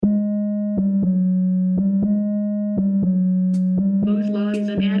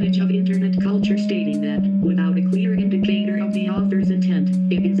author's intent,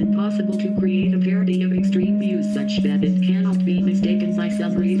 it is impossible to create a parody of extreme views such that it cannot be mistaken by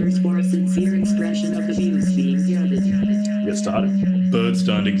some readers for a sincere expression of the views being heralded. Get started. Birds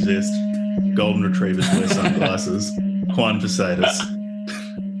don't exist. Golden retrievers wear sunglasses. Juan Posadas.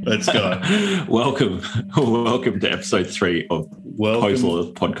 Let's go. Welcome to episode 3 of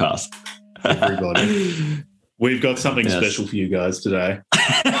Posadas podcast. Everybody. We've got something special for you guys today.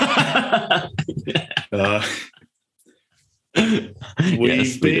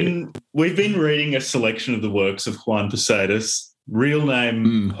 We've been reading a selection of the works of Juan Posadas, real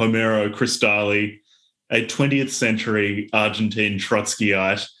name Homero Cristalli, a 20th century Argentine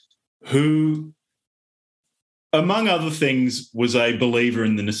Trotskyite who, among other things, was a believer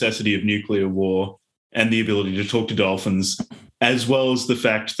in the necessity of nuclear war and the ability to talk to dolphins, as well as the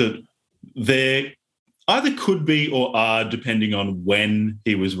fact that there either could be or are, depending on when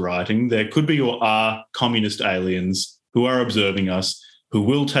he was writing, there could be or are communist aliens who are observing us, who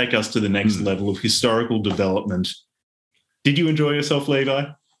will take us to the next level of historical development. Did you enjoy yourself, Levi?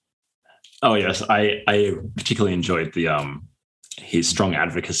 Oh, yes. I particularly enjoyed his strong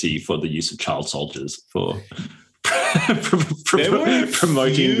advocacy for the use of child soldiers for promoting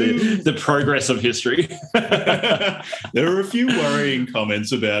the progress of history. There were a few worrying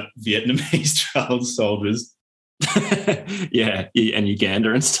comments about Vietnamese child soldiers. Yeah, and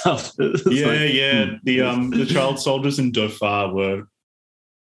Uganda and stuff. The child soldiers in Dhofar were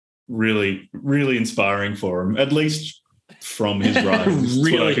really, really inspiring for him, at least from his writings.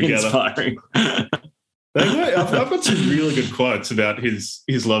 Really inspiring. I've got some really good quotes about his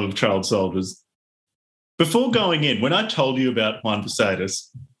love of child soldiers. Before going in, when I told you about Juan Posadas,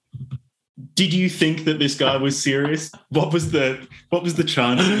 did you think that this guy was serious? What was the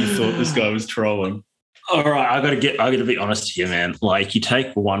chance that you thought this guy was trolling? All right, I got to be honest here, man. Like, you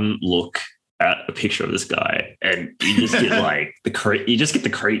take one look at a picture of this guy, and you just get like you just get the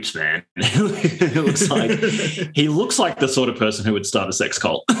creeps, man. He looks like the sort of person who would start a sex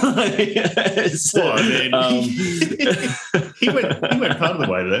cult. He went part of the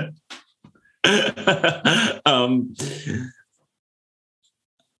way there.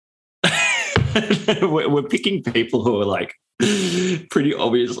 We're picking people who are like pretty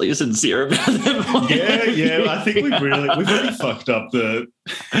obviously sincere about them. Yeah. I think we've already fucked up the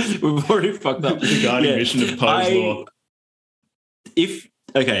guiding mission of Poe's law. If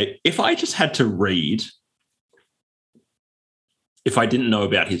I just had to read, if I didn't know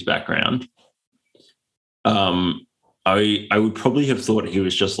about his background, I would probably have thought he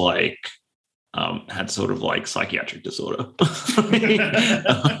was just like had sort of like psychiatric disorder,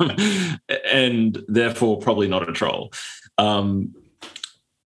 and therefore probably not a troll.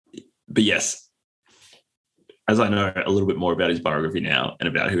 But yes, as I know a little bit more about his biography now and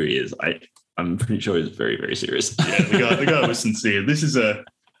about who he is, I'm pretty sure he's very, very serious. Yeah, the guy was sincere. This is an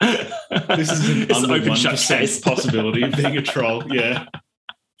under 1% possibility of being a troll. Yeah.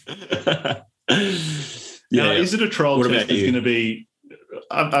 Now, is it a troll test that's going to be...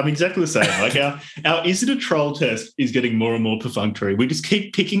 I'm exactly the same. Like our is it a troll test is getting more and more perfunctory. We just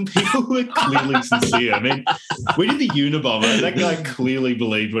keep picking people who are clearly sincere. I mean, we did the Unabomber. That guy clearly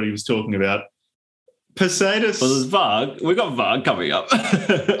believed what he was talking about. Posadas. Well, there's Varg. We've got Varg coming up.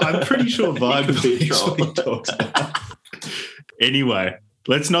 I'm pretty sure Varg believes what he talks about. Anyway,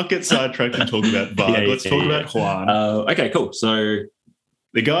 let's not get sidetracked and talk about Varg. Let's talk about Juan. Okay, cool. So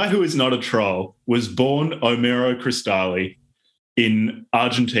the guy who is not a troll was born Homero Cristalli in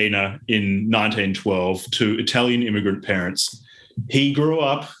Argentina in 1912 to Italian immigrant parents. He grew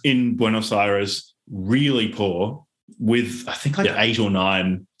up in Buenos Aires, really poor, with I think 8 or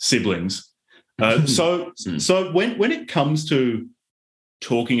 9 siblings. So when it comes to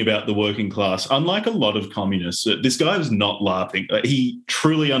talking about the working class, unlike a lot of communists, this guy was not laughing. He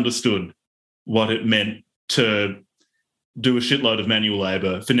truly understood what it meant to do a shitload of manual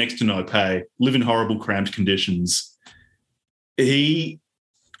labour for next to no pay, live in horrible, cramped conditions. He's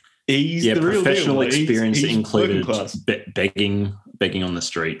the real professional deal. experience he's included begging on the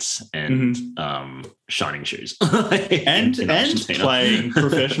streets and shining shoes and playing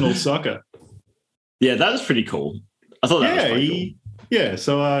professional soccer. Yeah, that was pretty cool. I thought that was pretty cool. Yeah,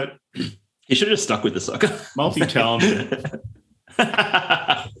 so he should have stuck with the soccer. Multi-talented.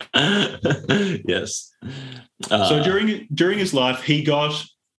 Yes. So during his life, he got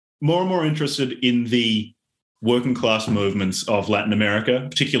more and more interested in the working class movements of Latin America,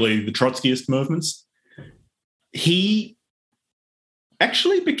 particularly the Trotskyist movements. He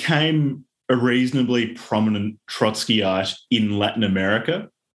actually became a reasonably prominent Trotskyite in Latin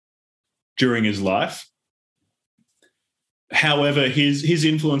America during his life. However, his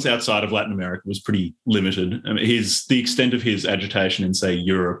influence outside of Latin America was pretty limited. I mean, the extent of his agitation in, say,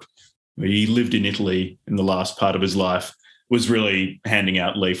 Europe, where he lived in Italy in the last part of his life, was really handing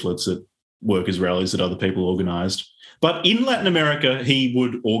out leaflets at workers' rallies that other people organised. But in Latin America, he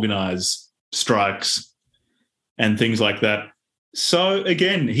would organise strikes and things like that. So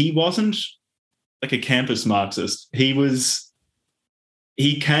again, he wasn't like a campus Marxist. He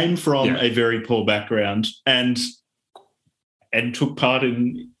came from a very poor background and took part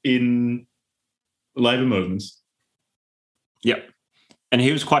in labour movements. Yep. And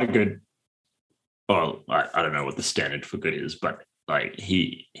he was quite a good, well, I don't know what the standard for good is, but like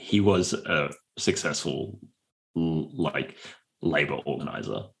he was a successful like labour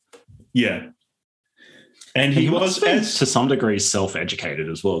organizer. Yeah. And he was to some degree self-educated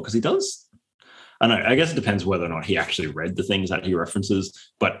as well, because he does, I don't know, I guess it depends whether or not he actually read the things that he references,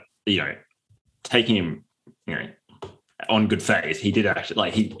 but, you know, taking him, you know, on good faith, he did actually,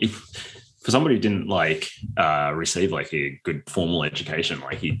 like, if for somebody who didn't, like, receive, like, a good formal education,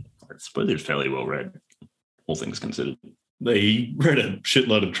 like, I suppose he was fairly well read, all things considered. He read a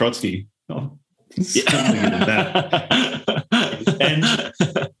shitload of Trotsky. Oh, yeah. And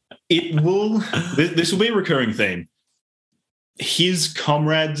this will be a recurring theme. His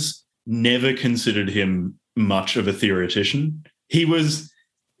comrades never considered him much of a theoretician. He was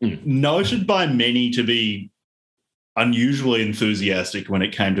noted by many to be unusually enthusiastic when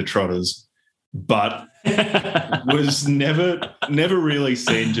it came to trotters, but was never really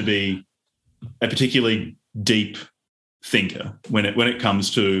seen to be a particularly deep thinker when it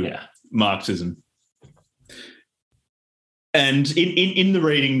comes to Marxism. And in the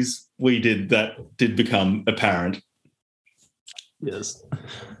readings we did, that did become apparent. Yes.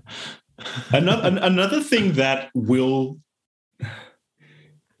 Another thing that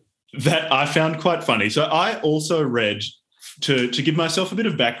I found quite funny. So I also read, to give myself a bit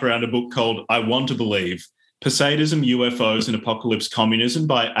of background, a book called I Want to Believe, Posadism, UFOs and Apocalypse Communism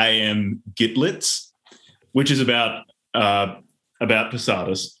by A.M. Gitlitz, which is about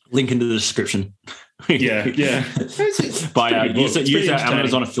Posadas. Link into the description. Yeah. Use our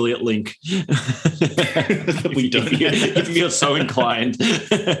Amazon affiliate link. We don't. If you're so inclined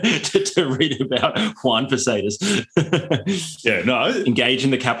to read about Juan Posadas. Engage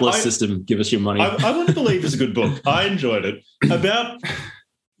in the capitalist system. Give us your money. I Want to Believe is a good book. I enjoyed it. About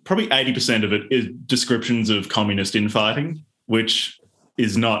probably 80% of it is descriptions of communist infighting, which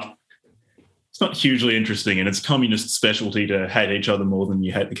is not. It's not hugely interesting, and it's communist specialty to hate each other more than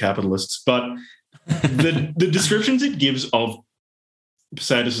you hate the capitalists. But the descriptions it gives of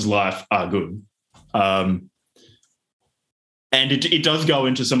Posadas' life are good. And it does go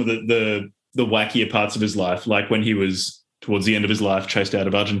into some of the wackier parts of his life, like when he was, towards the end of his life, chased out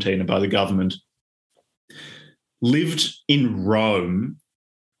of Argentina by the government, lived in Rome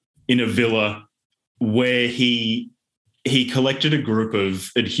in a villa where he collected a group of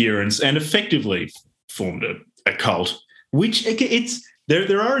adherents and effectively formed a cult, which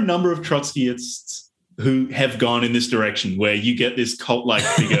there are a number of Trotskyists who have gone in this direction, where you get this cult-like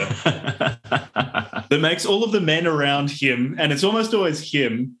figure that makes all of the men around him, and it's almost always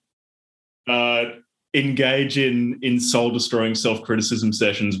him, engage in soul-destroying self-criticism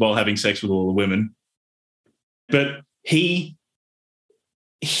sessions while having sex with all the women. But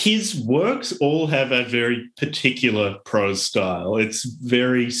his works all have a very particular prose style. It's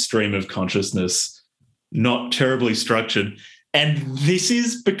very stream of consciousness, not terribly structured. And this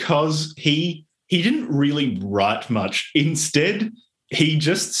is because he didn't really write much. Instead, he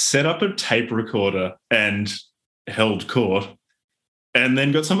just set up a tape recorder and held court and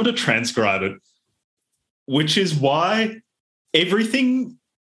then got someone to transcribe it, which is why everything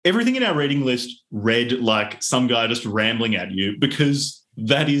in our reading list read like some guy just rambling at you, because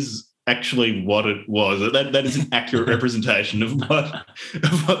that is actually what it was. That is an accurate representation of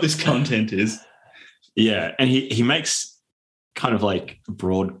what this content is. Yeah, and he makes kind of like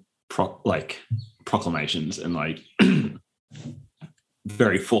broad proclamations and like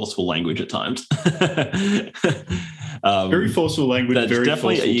very forceful language at times. Very forceful language. Very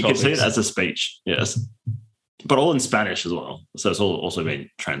definitely forceful you topics. can see it as a speech, yes, but all in Spanish as well. So it's all also been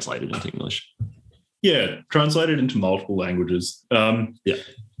translated into English. Yeah, translated into multiple languages.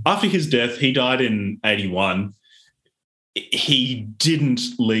 After his death, he died in 1981. He didn't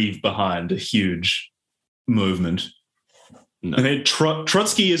leave behind a huge movement. No. I mean,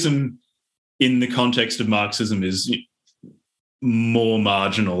 Trotskyism in the context of Marxism is more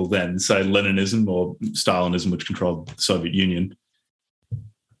marginal than, say, Leninism or Stalinism, which controlled the Soviet Union.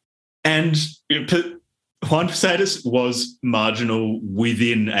 And Juan Posadas was marginal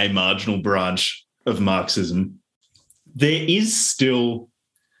within a marginal branch of Marxism. there is still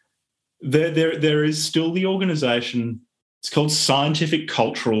there is still the organization. It's called Scientific,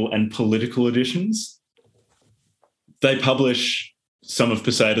 Cultural, and Political Editions. They publish some of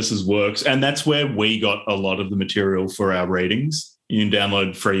Posadas's works, and that's where we got a lot of the material for our readings. You can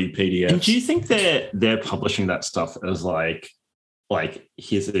download free PDFs. And do you think they're publishing that stuff as like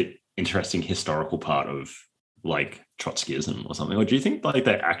here's an interesting historical part of like Trotskyism or something, or do you think like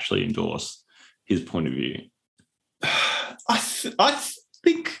they actually endorse his point of view? I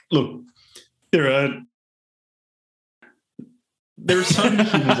think, look, there are so many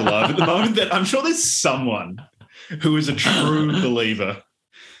humans alive at the moment that I'm sure there's someone who is a true believer.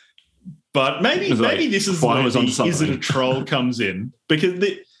 But maybe this is where the is it a troll comes in, because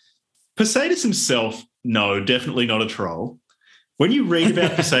Posadas himself, no, definitely not a troll. When you read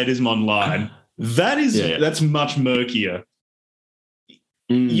about Posadism online, that's much murkier.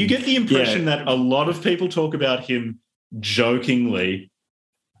 You get the impression that a lot of people talk about him jokingly,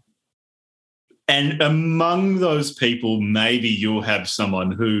 and among those people, maybe you'll have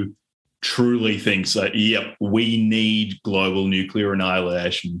someone who truly thinks that, yep, we need global nuclear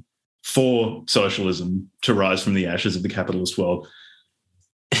annihilation for socialism to rise from the ashes of the capitalist world.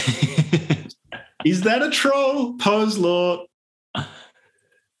 Is that a troll? Pose law?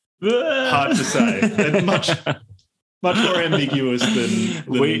 Hard to say. Much more ambiguous than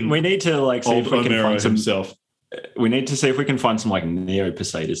we need to like see if we can find some himself. We need to see if we can find some like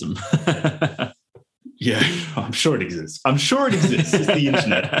neo-Posadism. Yeah, I'm sure it exists. It's the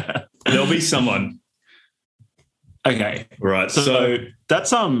internet. There'll be someone. Okay. Right. So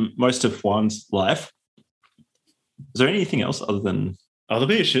that's most of Juan's life. Is there anything else other than... Oh, there'll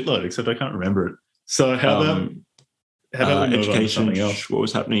be a shitload, except I can't remember it. So how about we move on to something else? What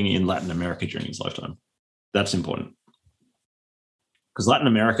was happening in Latin America during his lifetime? That's important. Because Latin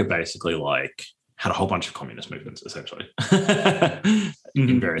America basically like had a whole bunch of communist movements, essentially,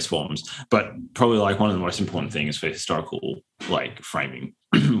 in various forms. But probably like one of the most important things for historical like framing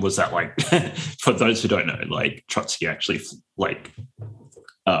was that like, for those who don't know, like Trotsky actually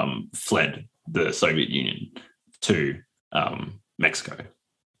fled the Soviet Union to Mexico.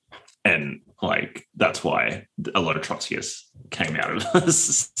 And like that's why a lot of Trotskyists came out of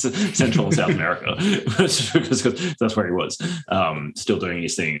Central and South America, because that's where he was, still doing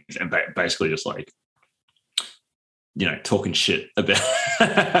his things and basically just like, you know, talking shit about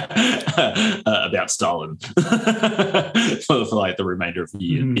about Stalin for like the remainder of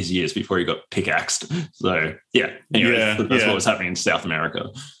his years before he got pickaxed. So yeah, anyway, that's what was happening in South America.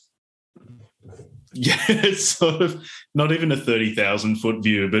 Yeah, it's sort of not even a 30,000-foot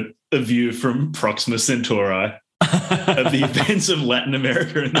view, but a view from Proxima Centauri of the events of Latin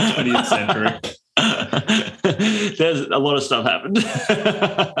America in the 20th century. There's a lot of stuff happened.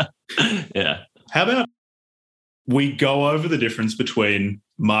 Yeah. How about we go over the difference between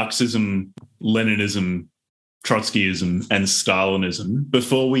Marxism, Leninism, Trotskyism, and Stalinism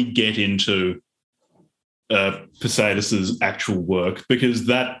before we get into Posadas's actual work, because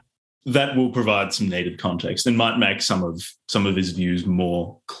that will provide some needed context and might make some of his views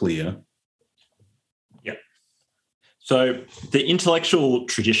more clear. Yeah. So the intellectual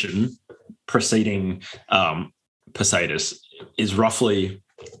tradition preceding Posadas is roughly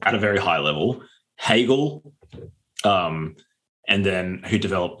at a very high level Hegel, and then who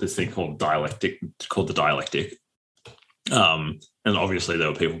developed this thing called the dialectic. And obviously there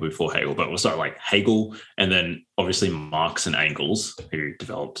were people before Hegel, but we'll start like Hegel, and then obviously Marx and Engels, who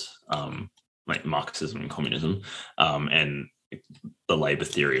developed like Marxism and communism, and the labor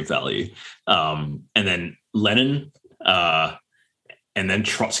theory of value, and then Lenin, and then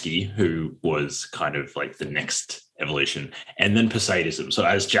Trotsky, who was kind of like the next evolution, and then Posadism. So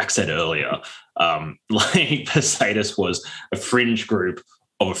as Jack said earlier, like Posadas was a fringe group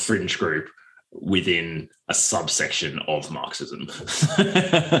of a fringe group within a subsection of Marxism.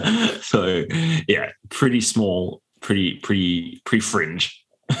 So yeah, pretty small, pretty fringe.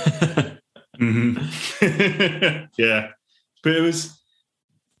 Yeah, but it was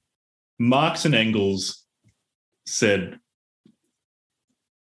Marx and Engels said,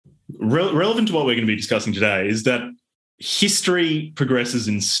 relevant to what we're going to be discussing today, is that history progresses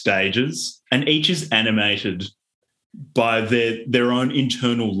in stages and each is animated by their own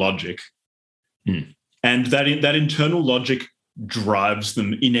internal logic. And that internal logic drives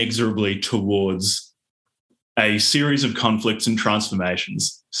them inexorably towards a series of conflicts and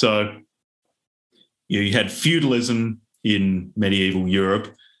transformations. So you had feudalism in medieval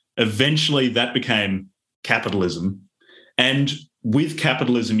Europe. Eventually that became capitalism. And with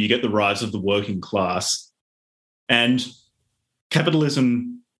capitalism, you get the rise of the working class. And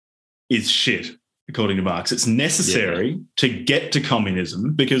capitalism is shit. according to Marx. It's necessary to get to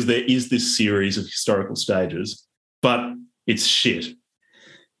communism because there is this series of historical stages, but it's shit.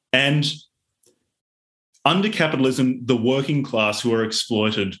 And under capitalism, the working class who are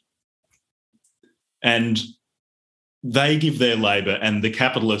exploited, and they give their labour, and the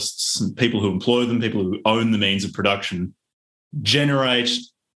capitalists, people who employ them, people who own the means of production, generate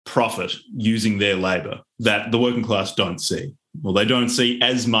profit using their labour that the working class don't see. Well, they don't see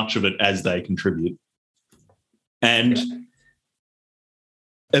as much of it as they contribute. And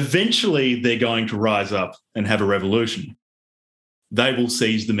eventually they're going to rise up and have a revolution. They will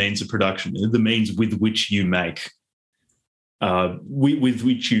seize the means of production, the means with which you make, with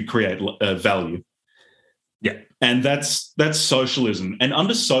which you create value. Yeah. And that's socialism. And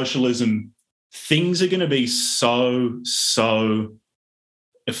under socialism, things are going to be so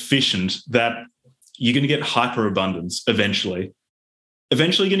efficient that you're going to get hyperabundance eventually.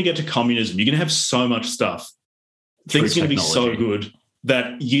 Eventually you're going to get to communism. You're going to have so much stuff. Things are going to be so good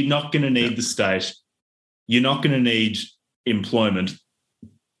that you're not going to need the state. You're not going to need employment.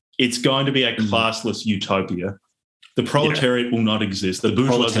 It's going to be a classless utopia. The proletariat will not exist. The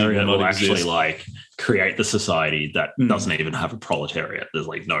bourgeoisie will not exist. Actually like create the society that doesn't even have a proletariat. There's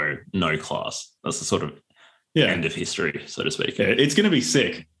like no class. That's the sort of end of history, so to speak. Yeah, it's going to be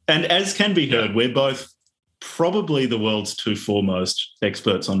sick. And as can be heard, we're both probably the world's two foremost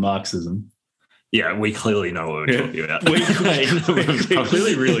experts on Marxism. Yeah, we clearly know what we're talking about. We're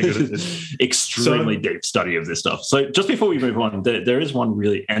clearly really good at this. Extremely deep study of this stuff. So just before we move on, there is one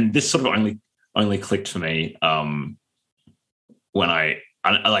really, and this sort of only clicked for me when I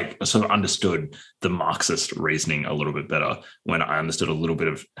like sort of understood the Marxist reasoning a little bit better, when I understood a little bit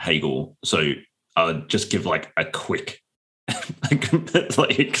of Hegel. So I'll just give like a quick,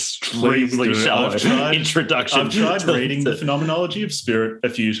 like extremely shallow introduction. I've tried reading the Phenomenology of Spirit a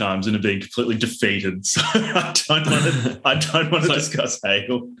few times and have been completely defeated. So I don't want to discuss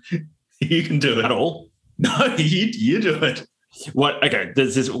Hegel. You can do it at all. No, you do it. What? Okay,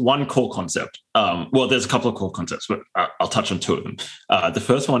 there's this one core concept. Well, there's a couple of core concepts, but I'll touch on two of them. The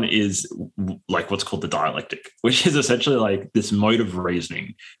first one is like what's called the dialectic, which is essentially like this mode of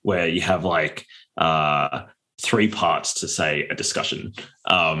reasoning where you have like three parts to, say, a discussion.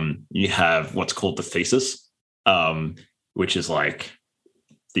 You have what's called the thesis, which is like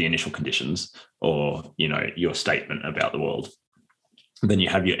the initial conditions or, your statement about the world. Then you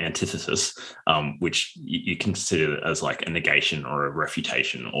have your antithesis, which you consider as like a negation or a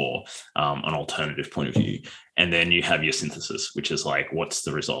refutation or an alternative point of view. And then you have your synthesis, which is like what's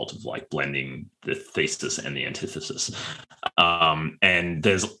the result of like blending the thesis and the antithesis. And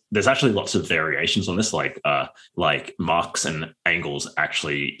there's actually lots of variations on this, like Marx and Engels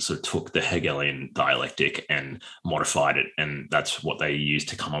actually sort of took the Hegelian dialectic and modified it, and that's what they used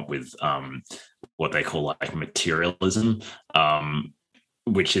to come up with what they call like materialism.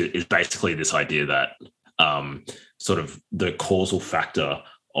 Which is basically this idea that sort of the causal factor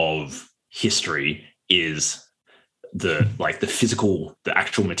of history is the physical, the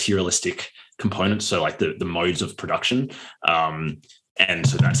actual materialistic components. So like the modes of production. And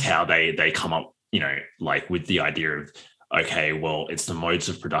so that's how they come up, like with the idea of, okay, well, it's the modes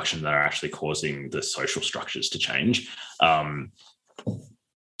of production that are actually causing the social structures to change.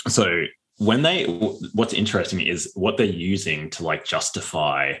 So what's interesting is what they're using to like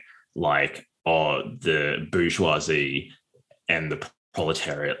justify like, the bourgeoisie and the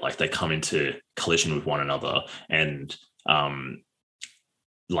proletariat, like they come into collision with one another and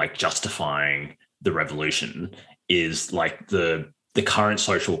like justifying the revolution is like the current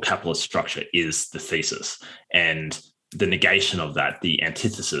social capitalist structure is the thesis, and the negation of that, the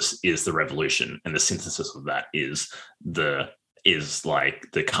antithesis, is the revolution, and the synthesis of that is like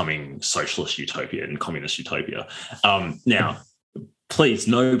the coming socialist utopia and communist utopia. Now, please,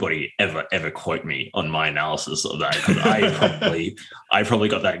 nobody ever quote me on my analysis of that, because I probably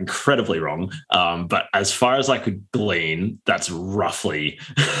got that incredibly wrong. But as far as I could glean, that's roughly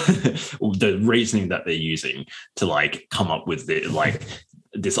the reasoning that they're using to like come up with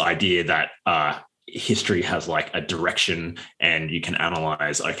this idea that history has like a direction, and you can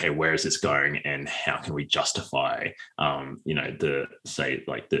analyze, okay, where is this going and how can we justify the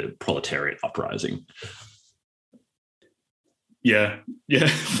proletariat uprising. Yeah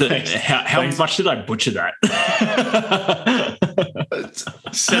How much did I butcher that?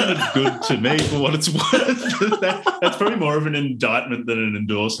 It sounded good to me for what it's worth. That's probably more of an indictment than an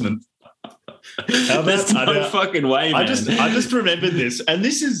endorsement. There's no fucking way, man. I just remembered this, and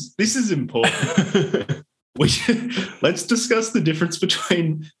this is important. Let's discuss the difference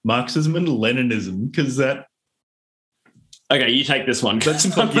between Marxism and Leninism, because that Okay, you take this one. That's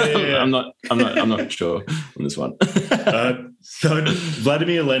important. Yeah. I'm not sure on this one. So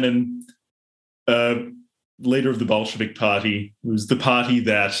Vladimir Lenin, leader of the Bolshevik Party, was the party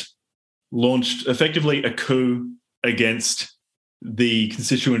that launched effectively a coup against the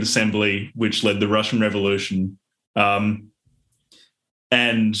Constituent Assembly, which led the Russian Revolution, and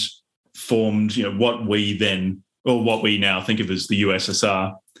formed, what we now think of as the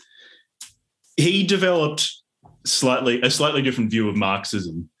USSR. He developed a slightly different view of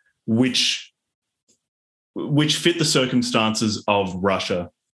Marxism, which fit the circumstances of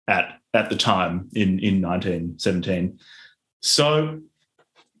Russia at the time in 1917. So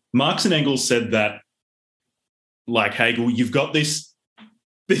Marx and Engels said that, like Hegel, you've got this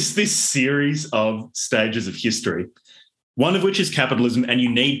series of stages of history, one of which is capitalism, and you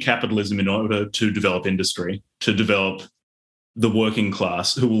need capitalism in order to develop industry, to develop the working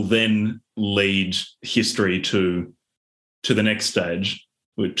class, who will then lead history to the next stage,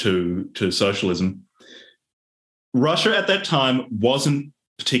 to socialism. Russia at that time wasn't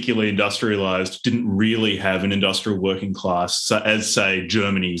particularly industrialized, didn't really have an industrial working class, as, say,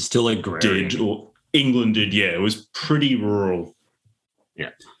 Germany still agrarian did, or England did. Yeah, it was pretty rural.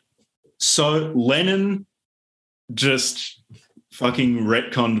 Yeah. So Lenin just fucking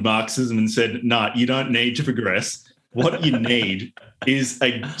retconned Marxism and said, nah, you don't need to progress. What you need is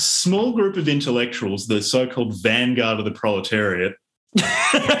a small group of intellectuals, the so-called vanguard of the proletariat, who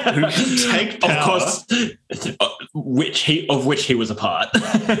can take power. Of course, of which he was a part.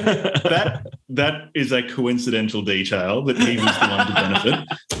 That is a coincidental detail, that he was the one to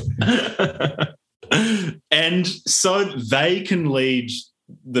benefit. And so they can lead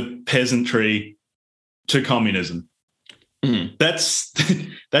the peasantry to communism. Mm. That's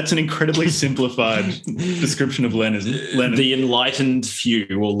an incredibly simplified description of Lenin. The enlightened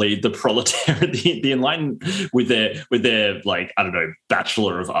few will lead the proletariat. The enlightened with their like, I don't know,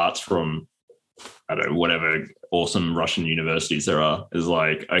 Bachelor of Arts from, I don't know, whatever awesome Russian universities there are, is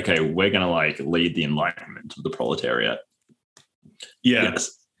like, okay, we're gonna like lead the enlightenment of the proletariat. Yeah.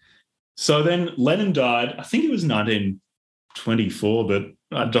 Yes. So then Lenin died. I think it was 1924, but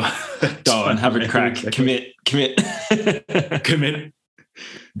I died. Go and have a crack. Commit.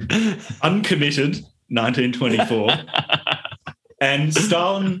 Uncommitted, 1924. And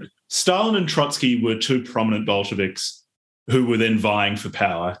Stalin and Trotsky were two prominent Bolsheviks who were then vying for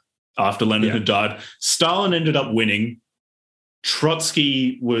power after Lenin had died. Stalin ended up winning.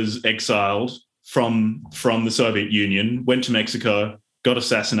 Trotsky was exiled from the Soviet Union, went to Mexico, got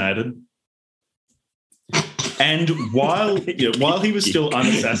assassinated. And while he was still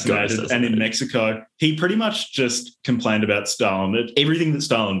unassassinated and in Mexico, he pretty much just complained about Stalin, everything that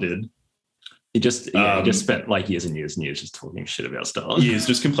Stalin did. He just spent like years and years and years just talking shit about Stalin. Years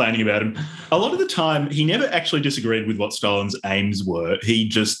just complaining about him. A lot of the time, he never actually disagreed with what Stalin's aims were. He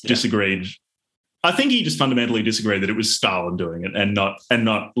just disagreed. I think he just fundamentally disagreed that it was Stalin doing it and not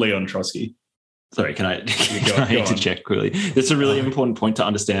Leon Trotsky. Sorry, can I interject quickly? It's a really important point to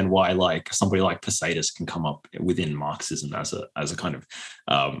understand why, like, somebody like Posadas can come up within Marxism as a kind of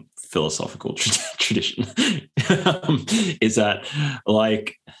philosophical tradition. Is that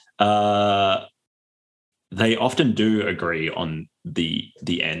like they often do agree on the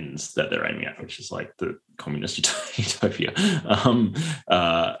ends that they're aiming at, which is like the communist utopia.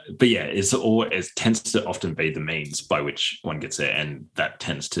 But yeah, it tends to often be the means by which one gets there, and that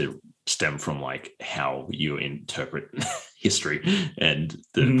tends to stem from like how you interpret history and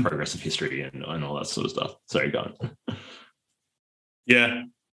the progress of history and all that sort of stuff. Sorry, go on. Yeah,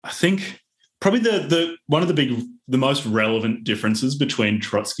 I think probably the most relevant differences between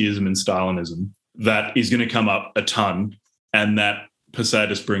Trotskyism and Stalinism that is going to come up a ton, and that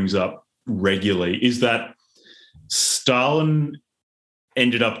Posadas brings up regularly, is that Stalin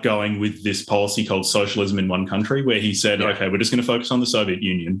ended up going with this policy called socialism in one country, where he said, okay, we're just going to focus on the Soviet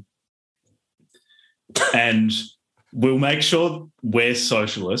Union and we'll make sure we're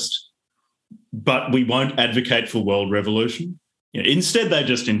socialist, but we won't advocate for world revolution. Instead, they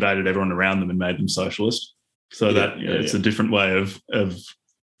just invaded everyone around them and made them socialist. So it's a different way of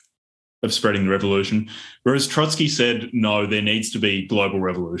spreading the revolution. Whereas Trotsky said, no, there needs to be global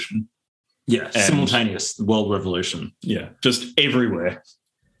revolution. Yeah, simultaneous world revolution. Yeah, just everywhere.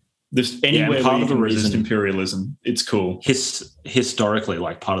 There's anywhere where you can resist imperialism. It's cool. Historically,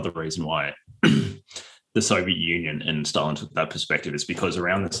 like, part of the reason why the Soviet Union and Stalin took that perspective is because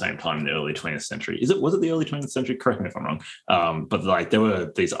around the same time in the early 20th century, was it the early 20th century? Correct me if I'm wrong. But like there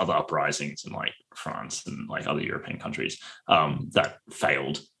were these other uprisings in like France and like other European countries that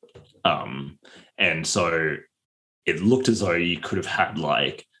failed. And so it looked as though you could have had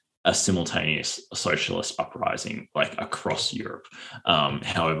like a simultaneous socialist uprising like across Europe.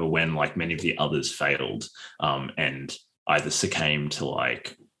 However, when like many of the others failed and either succumbed to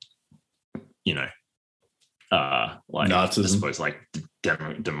like like Nazism. I suppose like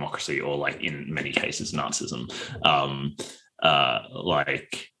democracy, or like in many cases Nazism,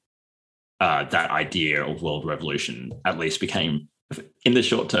 that idea of world revolution at least became, in the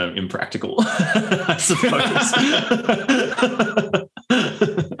short term, impractical, I suppose.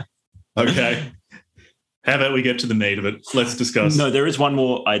 Okay. How about we get to the meat of it? Let's discuss. No, there is one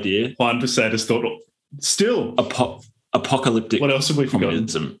more idea. Juan Posadas thought. Still. Apocalyptic. What else have we forgotten?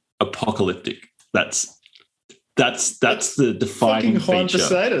 Communism. Apocalyptic. That's the defining fucking Juan feature.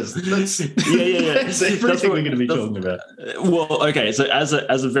 Posadas. That's Yeah. That's everything we're going to be talking about. Well, okay. So as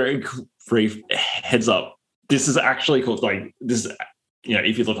a very brief heads up, this is actually called like this.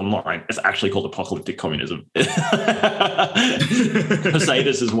 If you look online, it's actually called apocalyptic communism.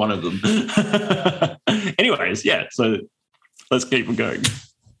 Posadas is one of them. Anyways, yeah. So let's keep it going.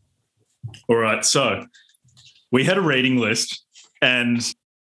 All right. So we had a reading list, and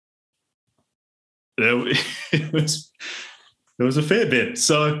there was a fair bit.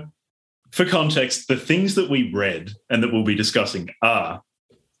 So for context, the things that we read and that we'll be discussing are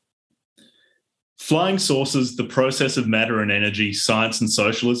Flying Saucers, The Process of Matter and Energy, Science and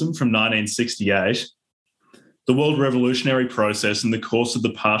Socialism from 1968, The World Revolutionary Process and the Course of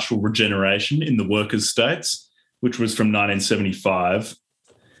the Partial Regeneration in the Workers' States, which was from 1975,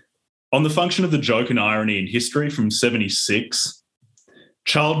 On the Function of the Joke and Irony in History from 76,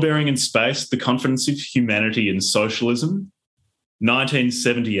 Childbearing in Space, The Confidence of Humanity in Socialism,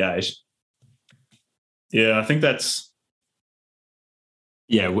 1978. Yeah, I think that's...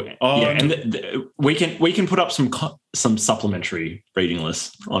 Yeah, and we can put up some supplementary reading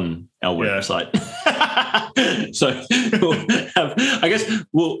lists on our website. So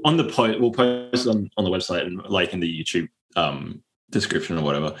we'll post on the website and like in the YouTube description or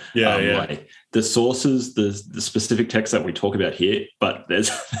whatever. Like the sources, the specific text that we talk about here, but there's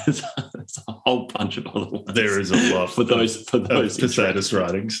a whole bunch of other ones. There is a lot for those Posadas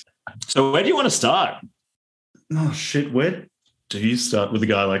writings. So where do you want to start? Oh shit, where do you start with a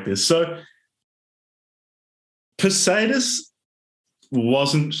guy like this? So Posadas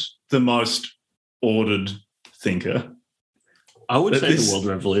wasn't the most ordered thinker. I would say the world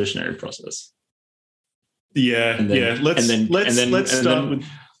revolutionary process. Yeah. Let's start with.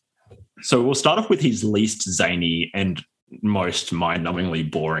 So we'll start off with his least zany and most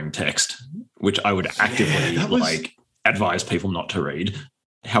mind-numbingly boring text, which I would actively advise people not to read.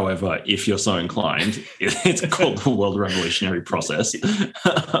 However, if you're so inclined, it's called The World Revolutionary Process.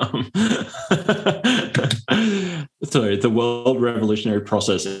 So the World Revolutionary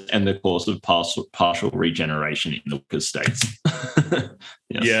Process and the Course of Partial Regeneration in the Workers' States.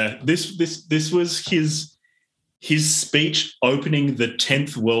 Yes. Yeah, this was his speech opening the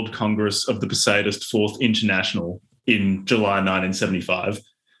 10th World Congress of the Posadist Fourth International in July 1975.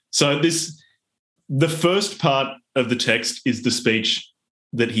 So the first part of the text is the speech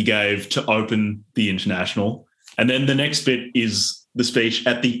that he gave to open the International. And then the next bit is the speech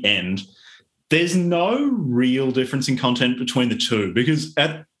at the end. There's no real difference in content between the two because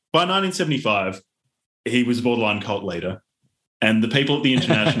by 1975, he was a borderline cult leader and the people at the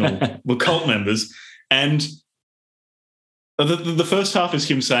International were cult members. And the first half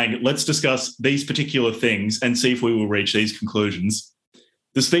is him saying, let's discuss these particular things and see if we will reach these conclusions.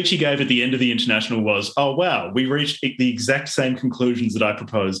 The speech he gave at the end of the International was, oh, wow, we reached the exact same conclusions that I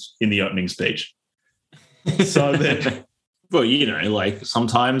proposed in the opening speech. So that... Well, like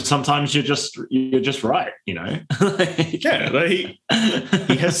sometimes you're just right, Yeah, he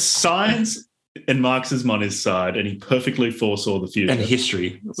has science and Marxism on his side, and he perfectly foresaw the future. And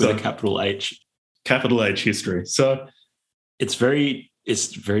history with a capital H. Capital H history. So it's very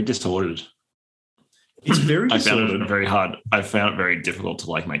disordered. It's very disordered. I found it very hard. I found it very difficult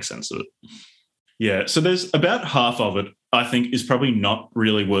to make sense of it. Yeah, so there's about half of it I think is probably not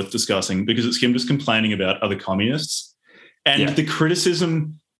really worth discussing because it's him just complaining about other communists. And the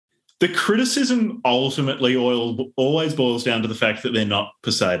criticism ultimately always boils down to the fact that they're not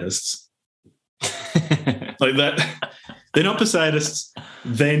Posadists. Like that, they're not Posadists.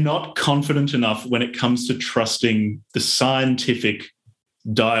 They're not confident enough when it comes to trusting the scientific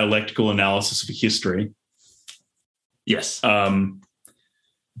dialectical analysis of history. Yes. And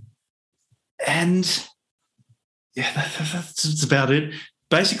that's about it.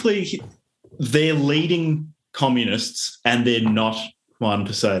 Basically, they're leading communists and they're not Juan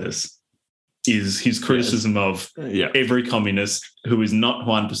Posadas, is his criticism of every communist who is not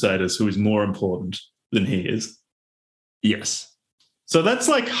Juan Posadas, who is more important than he is. Yes. So that's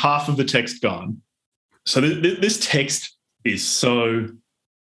like half of the text gone. So this text is so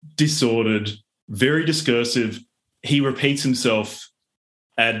disordered, very discursive. He repeats himself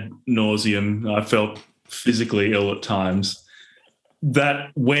ad nauseum. I felt physically ill at times.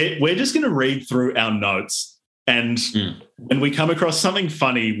 That we're just going to read through our notes, and when we come across something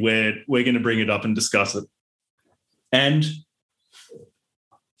funny, we're going to bring it up and discuss it. And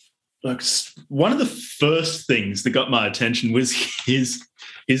like one of the first things that got my attention was his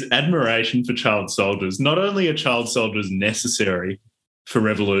admiration for child soldiers. Not only are child soldiers necessary for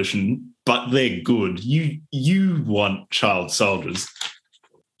revolution, but they're good. You want child soldiers.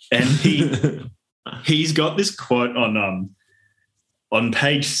 And he's got this quote on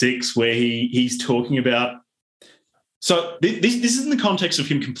page 6 where he's talking about. So this is in the context of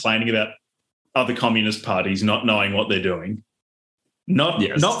him complaining about other communist parties not knowing what they're doing,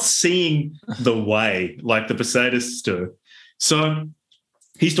 not seeing the way like the Posadists do. So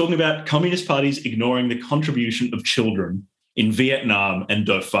he's talking about communist parties ignoring the contribution of children in Vietnam and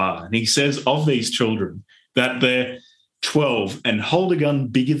Dauphin. And he says of these children that they're 12 and hold a gun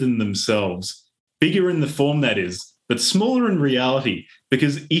bigger than themselves, bigger in the form that is, but smaller in reality,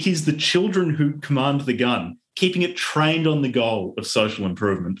 because it is the children who command the gun, keeping it trained on the goal of social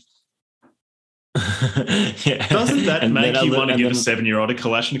improvement. Yeah. Doesn't that make you want to give a 7-year-old a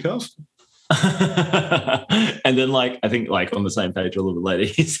Kalashnikov? And then, like, I think, like, on the same page a little bit later,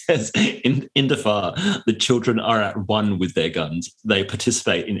 he says, in Dafar, the children are at one with their guns. They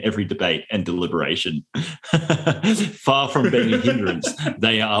participate in every debate and deliberation. Far from being a hindrance,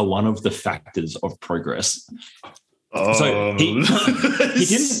 they are one of the factors of progress. Oh, so he didn't.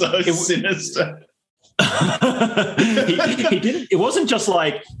 So sinister. he didn't. It wasn't just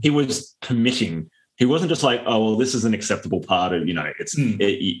like he was permitting. He wasn't just like, oh, well, this is an acceptable part of, it's,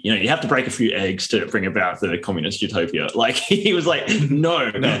 you have to break a few eggs to bring about the communist utopia. Like, he was like,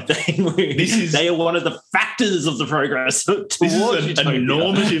 no. They are one of the factors of the progress towards this is utopia. A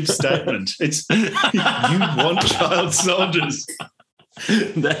normative statement. It's you want child soldiers.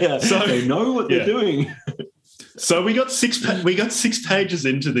 They know what they're doing. So we got 6 pages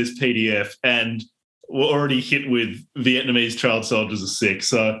into this PDF, and we're already hit with Vietnamese child soldiers are sick.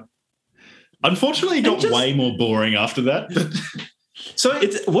 So unfortunately, it got way more boring after that. So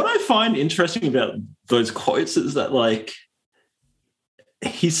it's what I find interesting about those quotes is that, like,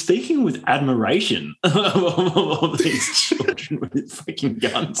 he's speaking with admiration of these children with freaking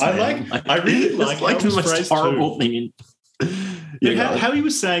guns. I really like the most horrible thing. How he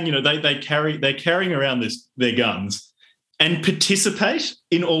was saying, they're carrying around their guns and participate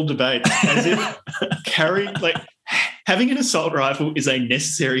in all debates as if having an assault rifle is a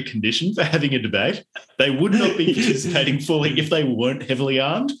necessary condition for having a debate. They would not be participating fully if they weren't heavily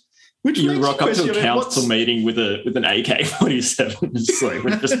armed. Which you rock up to a council meeting with an AK-47. It's like,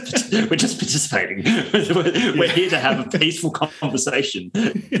 we're just participating. We're here to have a peaceful conversation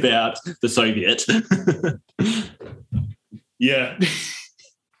about the Soviet. Yeah.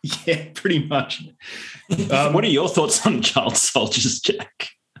 Yeah, pretty much. What are your thoughts on child soldiers, Jack?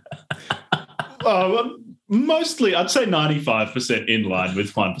 Mostly, I'd say 95% in line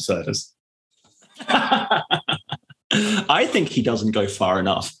with Juan Posadas. I think he doesn't go far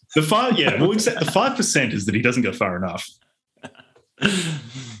enough. The 5% is that he doesn't go far enough.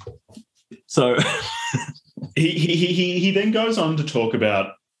 So he then goes on to talk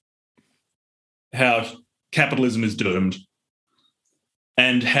about how capitalism is doomed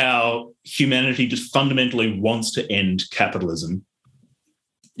and how humanity just fundamentally wants to end capitalism.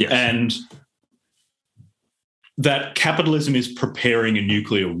 Yes. And that capitalism is preparing a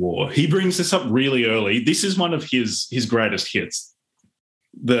nuclear war. He brings this up really early. This is one of his greatest hits,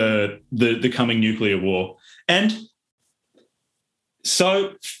 the coming nuclear war. And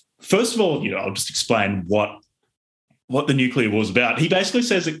so, first of all, I'll just explain what the nuclear war is about. He basically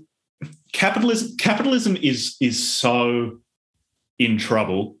says that capitalism is so in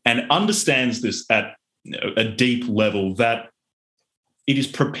trouble and understands this at a deep level that it is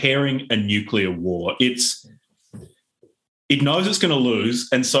preparing a nuclear war. It knows it's going to lose,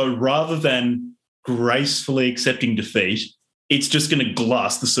 and so rather than gracefully accepting defeat, it's just going to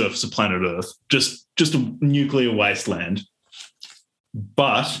glass the surface of planet Earth, just a nuclear wasteland.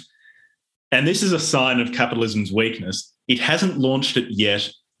 But, and this is a sign of capitalism's weakness, it hasn't launched it yet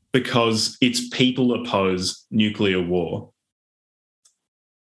because its people oppose nuclear war.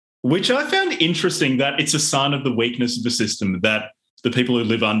 Which I found interesting, that it's a sign of the weakness of the system, that the people who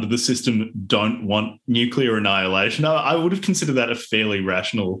live under the system don't want nuclear annihilation. I would have considered that a fairly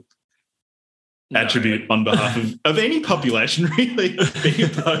rational attribute on behalf of any population, really, being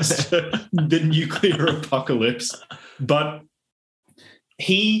opposed to the nuclear apocalypse. But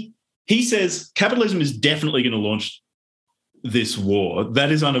he says capitalism is definitely going to launch this war.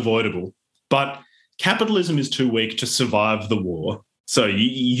 That is unavoidable. But capitalism is too weak to survive the war. So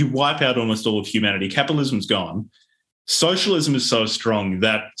you wipe out almost all of humanity. Capitalism's gone. Socialism is so strong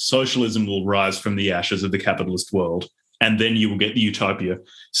that socialism will rise from the ashes of the capitalist world, and then you will get the utopia.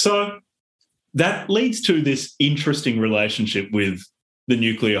 So that leads to this interesting relationship with the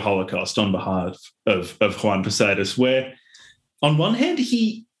nuclear holocaust on behalf of Juan Posadas, where on one hand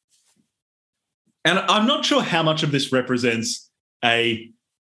and I'm not sure how much of this represents an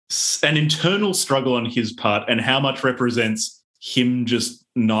internal struggle on his part and how much represents him just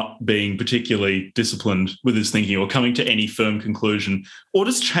not being particularly disciplined with his thinking or coming to any firm conclusion or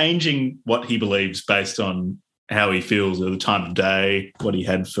just changing what he believes based on how he feels at the time of day, what he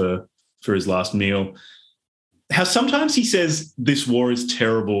had for his last meal. How sometimes he says this war is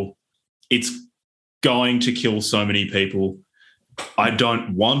terrible, it's going to kill so many people, I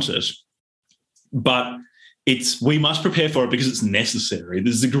don't want it, but we must prepare for it because it's necessary.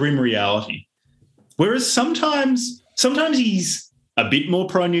 There's a grim reality. Whereas sometimes he's a bit more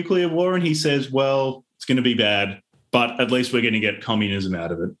pro-nuclear war and he says, well, it's going to be bad, but at least we're going to get communism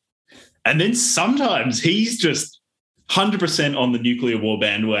out of it. And then sometimes he's just 100% on the nuclear war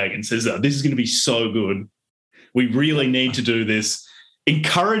bandwagon, says, oh, this is going to be so good. We really need to do this,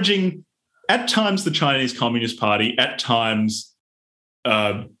 encouraging at times the Chinese Communist Party, at times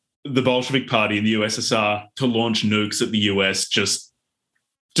the Bolshevik Party in the USSR to launch nukes at the US just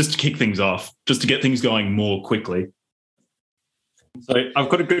to kick things off, just to get things going more quickly. So I've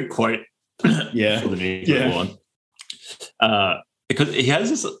got a good quote for the nuclear war. Because he has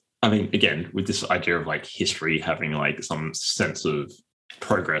this, I mean, again, with this idea of like history having like some sense of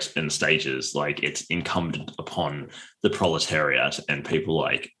progress in stages, like it's incumbent upon the proletariat and people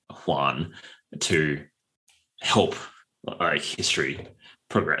like Juan to help like history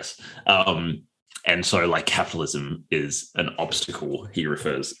progress. And so like capitalism is an obstacle. He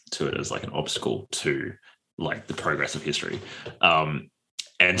refers to it as like an obstacle to like the progress of history.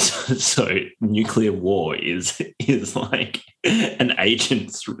 And so nuclear war is like an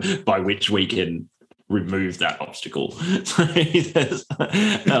agent by which we can remove that obstacle. So there's,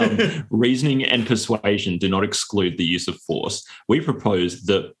 reasoning and persuasion do not exclude the use of force. We propose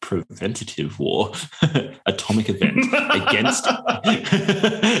the preventative war, atomic event against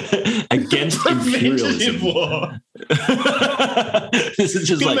imperialism. War. This is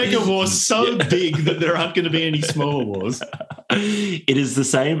just like make a war so big that there aren't going to be any smaller wars. It is the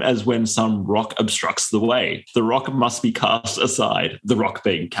same as when some rock obstructs the way. The rock must be cast aside. The rock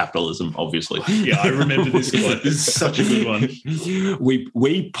being capitalism, obviously. Yeah, I remember this quote. This is such a good one.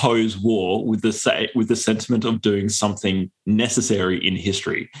 We pose war with the sentiment of doing something necessary in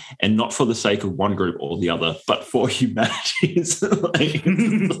history, and not for the sake of one group or the other, but for humanity's like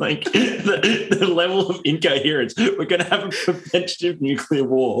the level of incoherence. We're going to have a preventative nuclear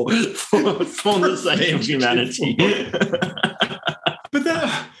war for the sake of humanity. But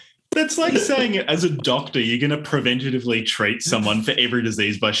that's like saying as a doctor, you're going to preventatively treat someone for every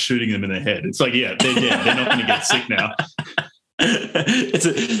disease by shooting them in the head. It's like, yeah, they're dead. They're not going to get sick now. And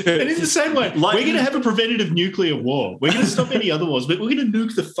in the same way, we're going to have a preventative nuclear war. We're going to stop any other wars, but we're going to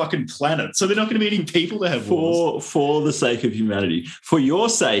nuke the fucking planet. So they're not going to be any people to have wars. For the sake of humanity. For your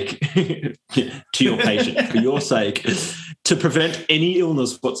sake, to your patient, for your sake, to prevent any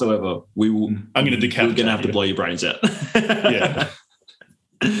illness whatsoever, I'm going to decapitate. We're going to have to blow your brains out. Yeah.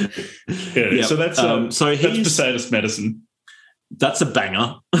 Yep. So that's Posadas medicine. That's a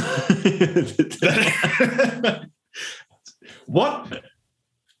banger. Where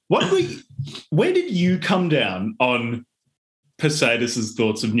did you come down on Posadas's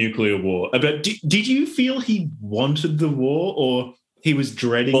thoughts of nuclear war? About did you feel he wanted the war or he was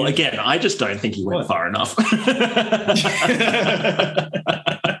dreading it? Again, I just don't think he went far enough.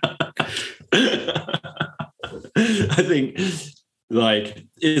 I think, like,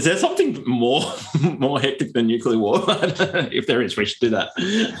 is there something more hectic than nuclear war? If there is, we should do that.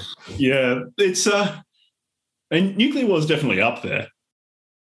 Yeah, it's and nuclear war is definitely up there.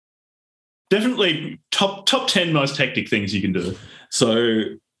 Definitely top 10 most hectic things you can do. So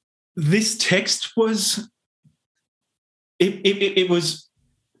this text was it was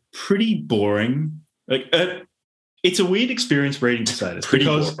pretty boring. Like it's a weird experience reading Posadas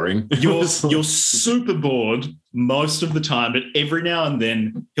because boring. you're super bored most of the time, but every now and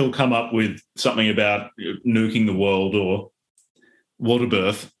then he'll come up with something about nuking the world or water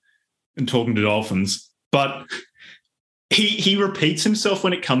birth and talking to dolphins. But he repeats himself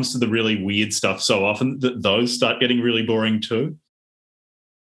when it comes to the really weird stuff so often that those start getting really boring too.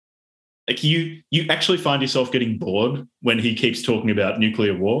 Like you actually find yourself getting bored when he keeps talking about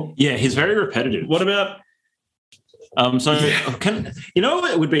nuclear war. Yeah, he's very repetitive. What about?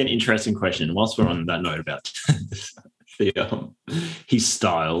 It would be an interesting question. Whilst we're on that note about his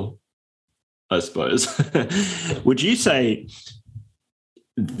style, I suppose. Would you say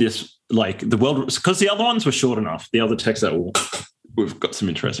this, like the world, because the other ones were short enough? The other texts we've got some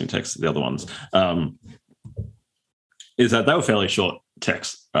interesting texts. The other ones is that they were fairly short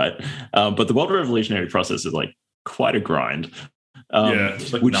texts, right? But the world revolutionary process is like quite a grind.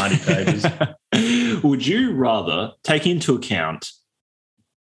 It's like 90 pages. Would you rather take into account,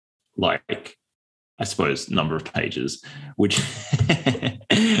 like, I suppose, number of pages? Would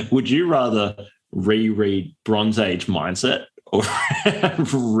you rather reread Bronze Age Mindset or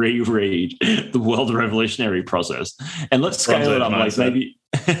reread the World Revolutionary Process? And let's scale it up, like maybe.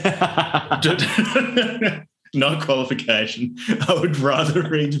 No qualification. I would rather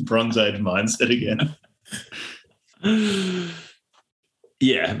read Bronze Age Mindset again.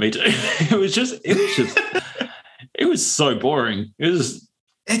 Yeah, me too. It was so boring. It's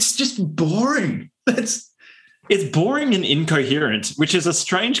just boring. It's boring and incoherent, which is a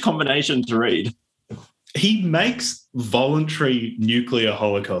strange combination to read. He makes voluntary nuclear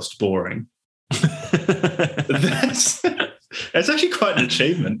holocaust boring. That's actually quite an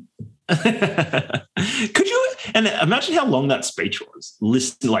achievement. Could you imagine how long that speech was?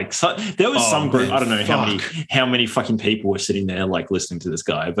 There was some group. I don't know how many fucking people were sitting there like listening to this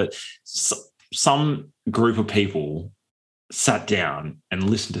guy, but some group of people sat down and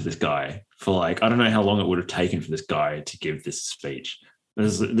listened to this guy for like, I don't know how long it would have taken for this guy to give this speech.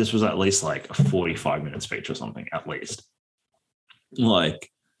 This was at least like a 45-minute speech or something, at least. Like.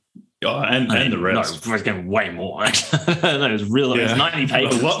 And the rest. No, it was getting way more. No, it was really, it was 90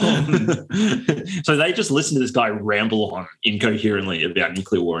 pages. So they just listened to this guy ramble on incoherently about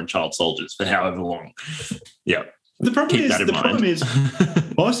nuclear war and child soldiers for however long. Yeah. The problem is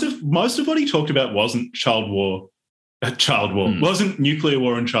most of what he talked about wasn't wasn't nuclear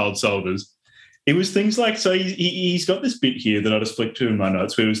war and child soldiers. It was things like, so he's got this bit here that I just flicked to in my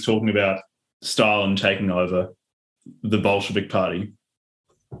notes where he was talking about Stalin taking over the Bolshevik Party.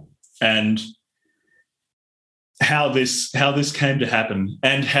 And how this came to happen,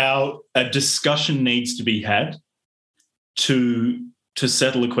 and how a discussion needs to be had to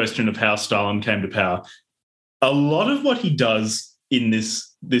settle the question of how Stalin came to power. A lot of what he does in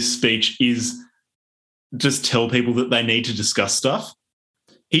this speech is just tell people that they need to discuss stuff.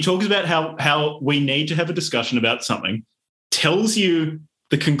 He talks about how we need to have a discussion about something, tells you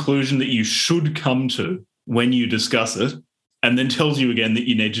the conclusion that you should come to when you discuss it, and then tells you again that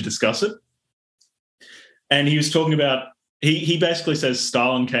you need to discuss it. And he was talking about, he basically says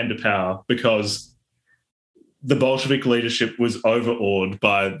Stalin came to power because the Bolshevik leadership was overawed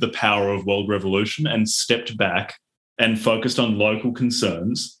by the power of world revolution and stepped back and focused on local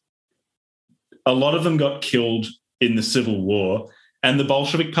concerns. A lot of them got killed in the Civil War, and the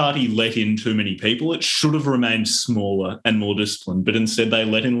Bolshevik Party let in too many people. It should have remained smaller and more disciplined, but instead they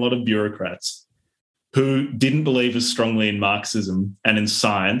let in a lot of bureaucrats who didn't believe as strongly in Marxism and in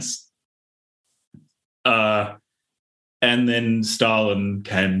science. And then Stalin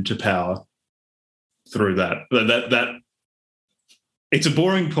came to power through that. That it's a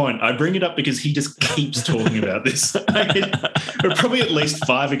boring point. I bring it up because he just keeps talking about this. There are probably at least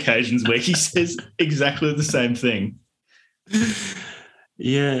 5 occasions where he says exactly the same thing.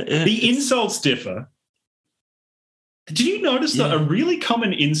 Yeah. The insults differ. Did you notice that a really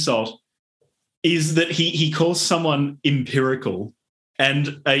common insult is that he calls someone empirical,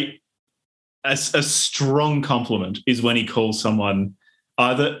 and a strong compliment is when he calls someone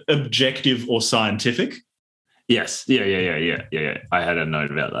either objective or scientific. Yes. Yeah. I had a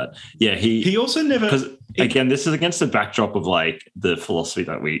note about that. Yeah. He also never, because again, this is against the backdrop of like the philosophy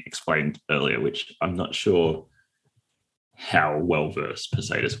that we explained earlier, which I'm not sure how well versed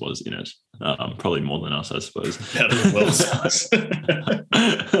Posadas was in it. Probably more than us, I suppose.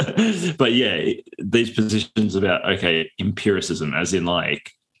 But yeah, these positions about empiricism, as in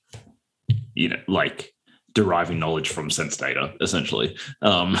like deriving knowledge from sense data, essentially.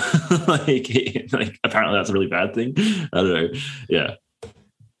 Like apparently that's a really bad thing. I don't know. Yeah.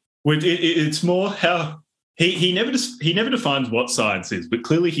 It's more how he never defines what science is, but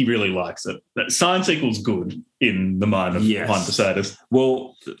clearly he really likes it. That science equals good in the mind of Posadas.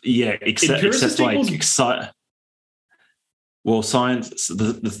 Well, yeah, except like well, science.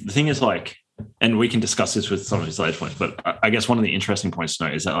 The thing is like, and we can discuss this with some of his later points, but I guess one of the interesting points to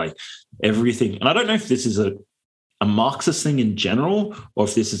note is that like everything, and I don't know if this is a Marxist thing in general or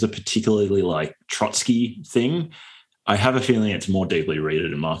if this is a particularly like Trotsky thing, I have a feeling it's more deeply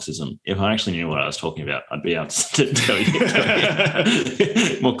rooted in Marxism. If I actually knew what I was talking about, I'd be able to tell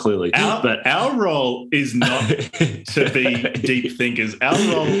you more clearly. Our role is not to be deep thinkers. Our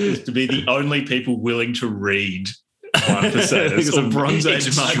role is to be the only people willing to read Posadas or Bronze Age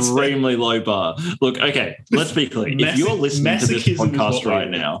extremely low bar. Look, okay, let's be clear. If you're listening to this podcast right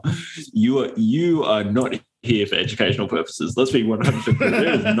now, you are not here for educational purposes. Let's be 100% clear.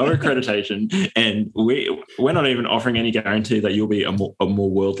 There is no accreditation, and we're not even offering any guarantee that you'll be a more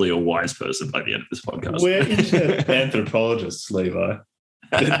worldly or wise person by the end of this podcast. We're anthropologists, Levi.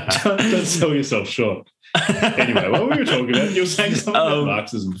 Don't sell yourself short. Anyway, what were we talking about? You were saying something about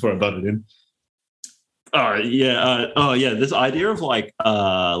Marxism before I butted in. This idea of like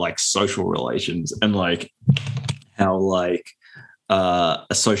social relations and like how like a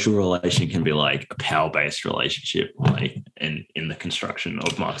social relation can be like a power-based relationship, like in the construction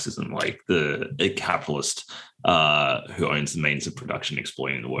of Marxism, like the capitalist who owns the means of production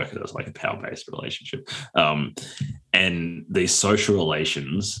exploiting the worker. That's like a power-based relationship. And these social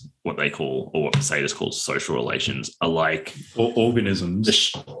relations, what they call, or what Posadas calls social relations, are like or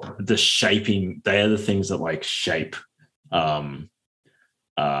organisms. The shaping, they are the things that like shape whatever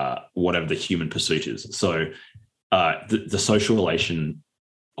the human pursuit is. So the social relation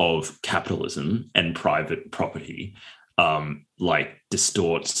of capitalism and private property like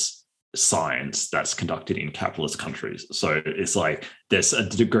distorts science that's conducted in capitalist countries. So it's like there's a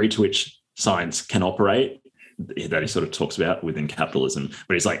degree to which science can operate that he sort of talks about within capitalism,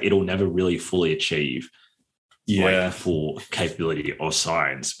 but it's like it'll never really fully achieve like full capability of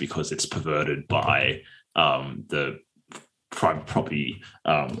science because it's perverted by the private property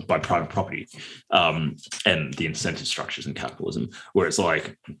and the incentive structures in capitalism, whereas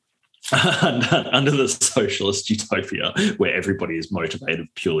like under the socialist utopia where everybody is motivated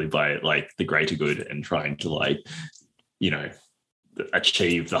purely by like the greater good and trying to like, you know,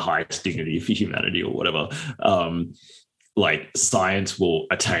 achieve the highest dignity for humanity or whatever, like science will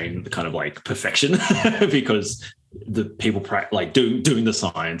attain the kind of like perfection because the people like doing the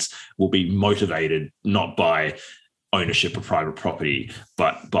science will be motivated not by ownership of private property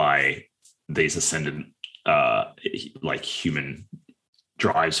but by these ascendant like human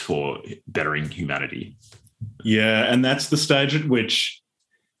drives for bettering humanity. Yeah, and that's the stage at which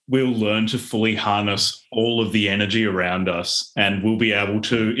we'll learn to fully harness all of the energy around us, and we'll be able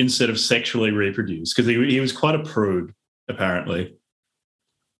to, instead of sexually reproduce, because he was quite a prude, apparently.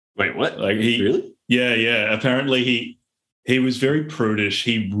 Wait, what? Like really? Yeah. Apparently he was very prudish.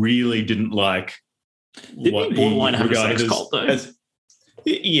 He really didn't like what he regarded as.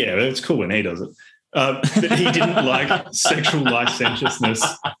 Yeah, it's cool when he does it. But he didn't like sexual licentiousness.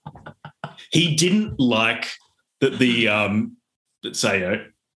 He didn't like that the let's say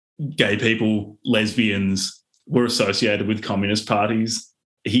gay people, lesbians were associated with communist parties.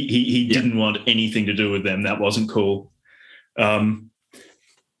 He didn't want anything to do with them. That wasn't cool. And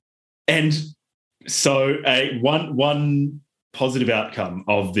so one positive outcome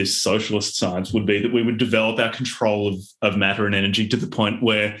of this socialist science would be that we would develop our control of matter and energy to the point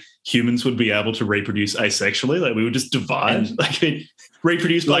where humans would be able to reproduce asexually. Like we would just divide,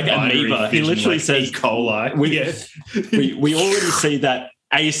 reproduce like amoeba. He literally says E. coli. We already see that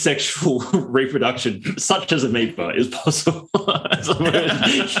asexual reproduction, such as amoeba, is possible.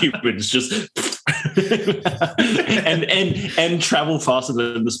 Humans just and travel faster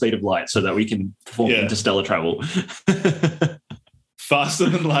than the speed of light, so that we can perform interstellar travel. Faster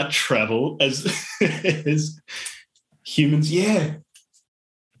than light travel as humans, yeah.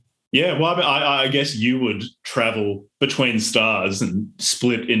 Well, I guess you would travel between stars and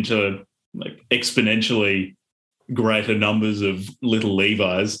split into like exponentially greater numbers of little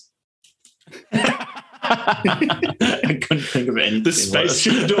Levi's. I couldn't think of anything. The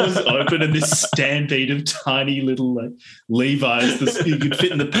spaceship doors open and this stampede of tiny little like Levi's you could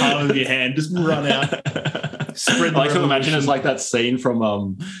fit in the palm of your hand, just run out. Spread. I can imagine it's like that scene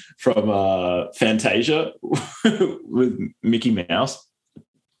from Fantasia with Mickey Mouse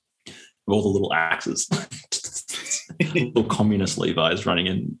with all the little axes. Little communist Levi's running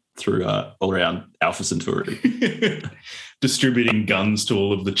in through all around Alpha Centauri. Distributing guns to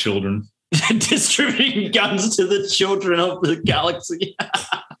all of the children. Distributing guns to the children of the galaxy.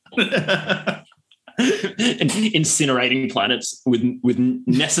 And incinerating planets with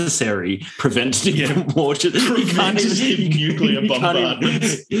necessary preventative war. Nuclear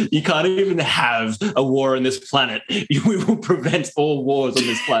bombardments. You can't even have a war on this planet. We will prevent all wars on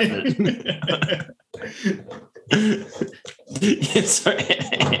this planet. So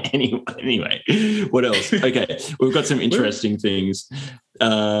anyway, what else? Okay, we've got some interesting things.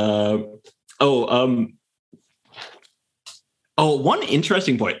 Oh, one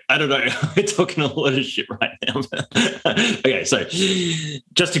interesting point. I don't know. We're talking a lot of shit right now. Okay, so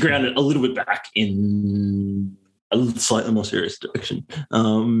just to ground it a little bit back in a slightly more serious direction,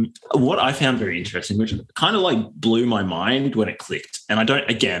 what I found very interesting, which kind of like blew my mind when it clicked, and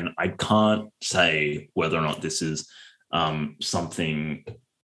I can't say whether or not this is something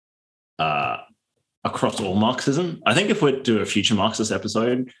across all Marxism. I think if we do a future Marxist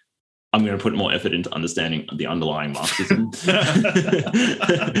episode, I'm going to put more effort into understanding the underlying Marxism.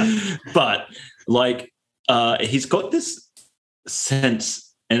 But like, he's got this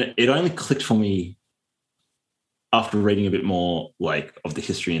sense, and it only clicked for me after reading a bit more like of the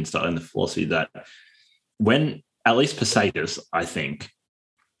history and stuff and the philosophy, that when at least Posadas, I think,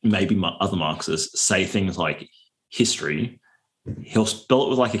 maybe other Marxists say things like history, he'll spell it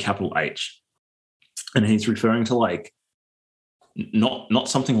with like a capital H, and he's referring to like not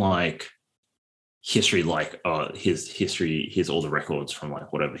something like history, like his history, here's all the records from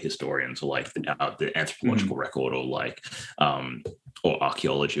like whatever historians, or like the anthropological record, or like or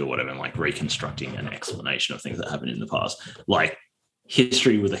archaeology or whatever, and like reconstructing an explanation of things that happened in the past. Like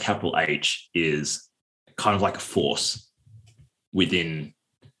history with a capital H is kind of like a force within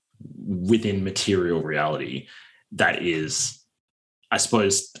material reality that is, I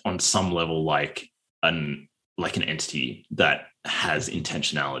suppose, on some level like an entity that has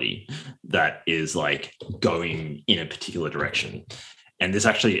intentionality, that is like going in a particular direction. And this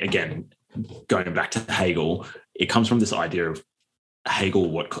actually, again, going back to Hegel, it comes from this idea of Hegel,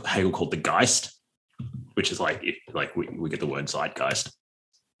 what Hegel called the Geist, which is like we get the word zeitgeist.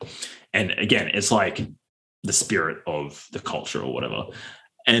 And again, it's like the spirit of the culture or whatever.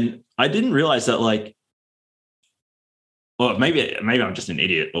 And I didn't realize that, like, well, maybe I'm just an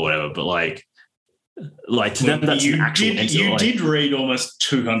idiot or whatever, but like to them, that's an actual entity. You did read almost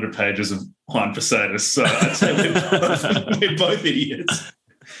 200 pages of Juan Posadas, so I'd say we're both idiots.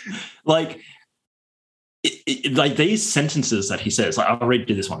 Like these sentences that he says, like, I'll read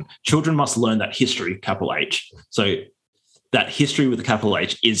you this one. Children must learn that history, capital H. So that history with a capital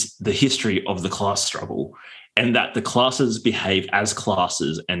H is the history of the class struggle, and that the classes behave as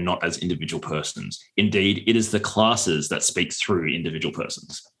classes and not as individual persons. Indeed, it is the classes that speak through individual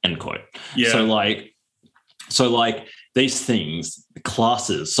persons, end quote. Yeah. So like these things, the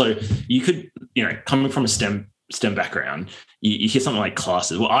classes. So you could, coming from a STEM background, you hear something like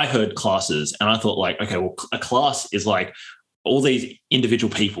classes. Well, I heard classes and I thought like, okay, well, a class is like all these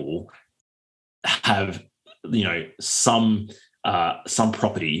individual people have, some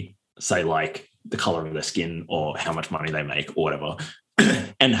property, say like the color of their skin or how much money they make or whatever.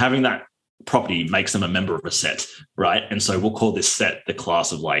 And having that property makes them a member of a set, right? And so we'll call this set the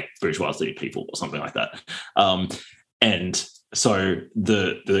class of like bourgeoisie people or something like that. And so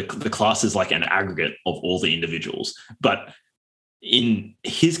the class is like an aggregate of all the individuals. But in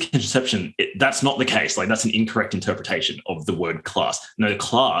his conception, that's not the case. Like, that's an incorrect interpretation of the word class. No,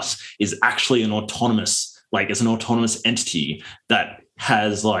 class is actually an autonomous entity that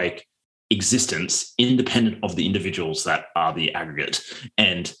has like existence independent of the individuals that are the aggregate,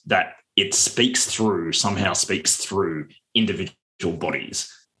 and that it somehow speaks through individual bodies.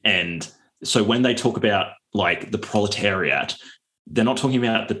 And so when they talk about like the proletariat, they're not talking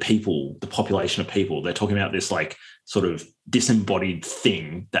about the people, the population of people. They're talking about this like sort of disembodied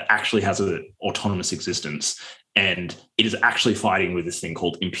thing that actually has an autonomous existence. And it is actually fighting with this thing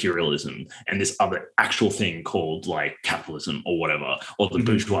called imperialism and this other actual thing called like capitalism or whatever, or the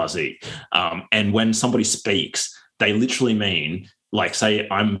bourgeoisie. And when somebody speaks, they literally mean, like, say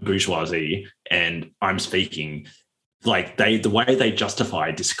I'm bourgeoisie and I'm speaking, like the way they justify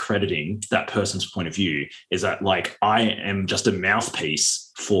discrediting that person's point of view is that like I am just a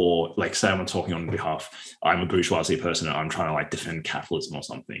mouthpiece for, like, say I'm talking on behalf, I'm a bourgeoisie person and I'm trying to like defend capitalism or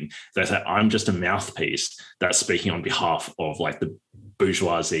something. They say I'm just a mouthpiece that's speaking on behalf of like the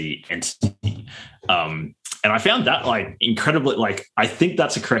bourgeoisie entity. And I found that like incredibly, like, I think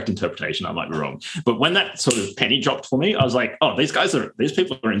that's a correct interpretation. I might be wrong. But when that sort of penny dropped for me, I was like, oh, these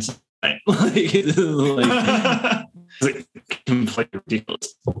people are insane. Like completely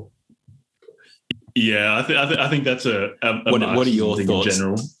ridiculous. Yeah, I think that's a what are your thoughts in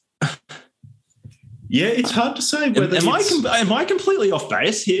general? Yeah, it's hard to say whether am I completely off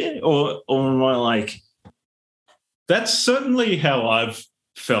base here, or am I like? That's certainly how I've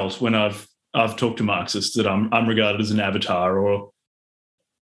felt when I've talked to Marxists, that I'm regarded as an avatar or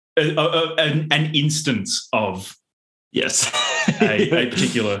an instance of, yes, a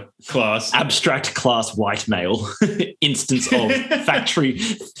particular class. Abstract class white male. Instance of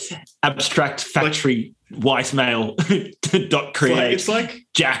abstract factory white male dot create. It's like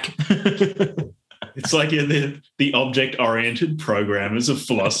Jack. It's like the object-oriented programmers of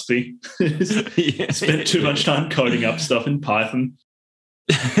philosophy. Spent too much time coding up stuff in Python.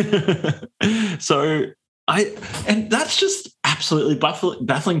 And that's just absolutely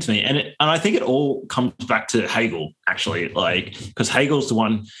baffling to me. And I think it all comes back to Hegel, actually, like, because Hegel's the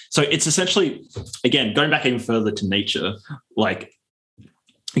one. So it's essentially, again, going back even further to Nietzsche, like,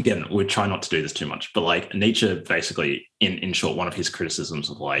 again, we try not to do this too much, but like Nietzsche basically, in short, one of his criticisms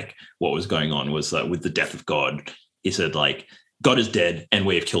of like what was going on was that with the death of God, he said like, God is dead and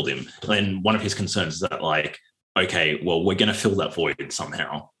we have killed him. And one of his concerns is that like, okay, well, we're going to fill that void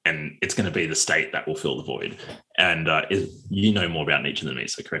somehow, and it's going to be the state that will fill the void. And you know more about Nietzsche than me,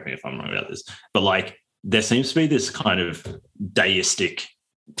 so correct me if I'm wrong about this. But like, there seems to be this kind of deistic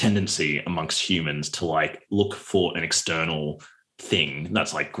tendency amongst humans to like look for an external thing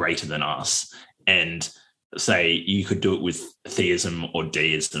that's like greater than us, and say you could do it with theism or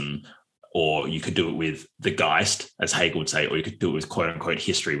deism, or you could do it with the Geist, as Hegel would say, or you could do it with quote unquote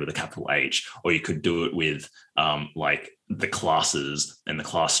history with a capital H, or you could do it with like the classes and the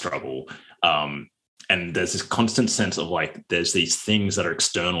class struggle. And there's this constant sense of like, there's these things that are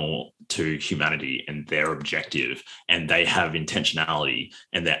external to humanity and they're objective and they have intentionality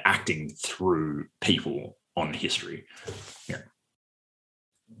and they're acting through people on history. Yeah.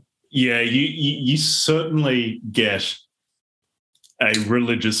 Yeah, you certainly get a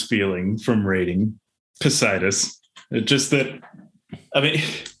religious feeling from reading Posadas. Just that, I mean,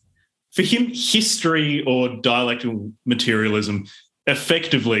 for him, history or dialectical materialism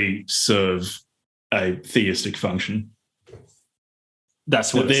effectively serve a theistic function.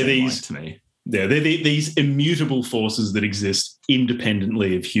 That's what they're like to me. Yeah, they're these immutable forces that exist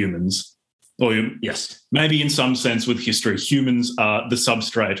independently of humans. Or yes, maybe in some sense with history, humans are the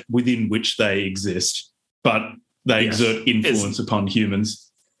substrate within which they exist, but they exert influence upon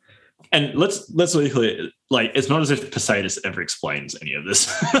humans. And let's be clear, like, it's not as if Posadas ever explains any of this.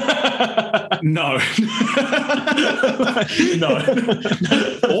 No. No.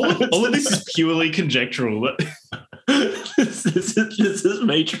 All of this is purely conjectural. This is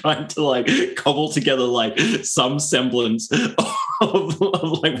me trying to like cobble together like some semblance of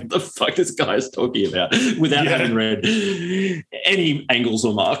like what the fuck this guy is talking about without having read any Engels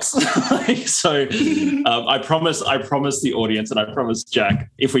or Marx. So I promise the audience and I promise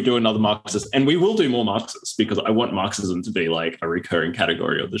Jack, if we do another Marxist, and we will do more Marxists because I want Marxism to be like a recurring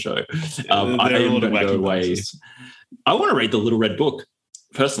category of the show. I am going to go away. Marxists. I want to read the Little Red Book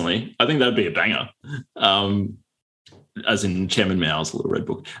personally. I think that'd be a banger. As in Chairman Mao's Little Red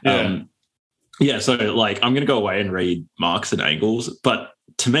Book. So like I'm going to go away and read Marx and Engels. But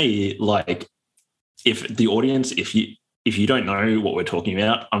to me, like, if the audience, if you don't know what we're talking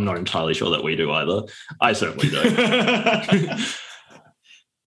about, I'm not entirely sure that we do either. I certainly don't.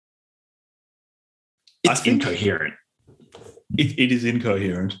 It's incoherent. It is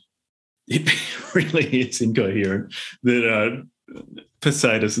incoherent. It really is incoherent that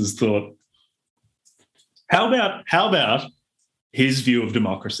Posadas has thought. How about his view of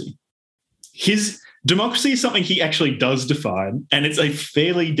democracy? His democracy is something he actually does define, and it's a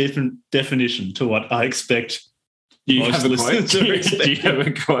fairly different definition to what I expect most listeners to expect. Do you have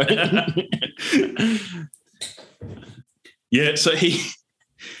a quote? Yeah, so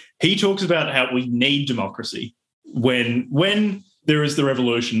he talks about how we need democracy when there is the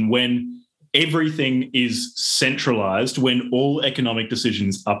revolution, when everything is centralized, when all economic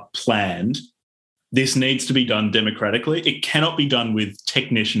decisions are planned. This needs to be done democratically. It cannot be done with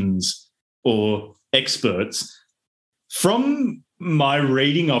technicians or experts. From my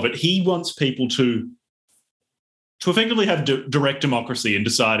reading of it, he wants people to effectively have direct democracy in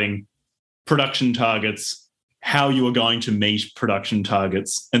deciding production targets, how you are going to meet production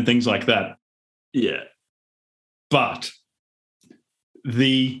targets, and things like that. Yeah. But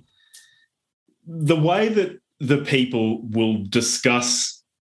the way that the people will discuss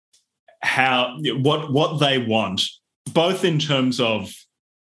what they want, both in terms of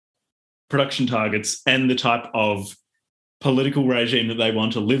production targets and the type of political regime that they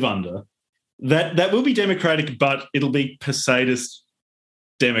want to live under, that will be democratic, but it'll be Posadas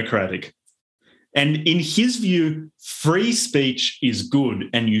democratic. And in his view, free speech is good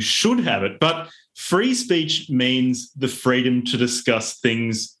and you should have it, but free speech means the freedom to discuss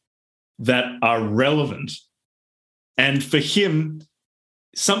things that are relevant. And for him,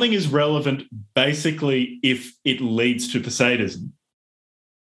 something is relevant basically if it leads to Posadism.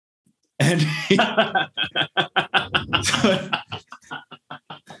 And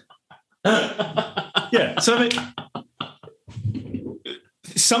so I mean,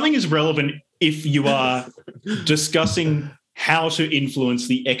 something is relevant if you are discussing how to influence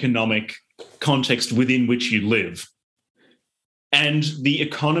the economic context within which you live. And the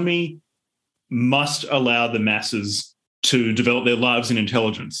economy must allow the masses to develop their lives and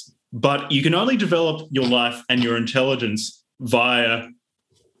intelligence. But you can only develop your life and your intelligence via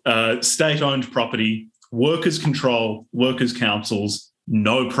state-owned property, workers' control, workers' councils,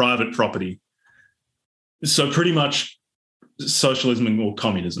 no private property. So pretty much socialism or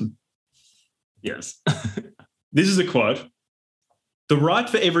communism. Yes. This is a quote. "The right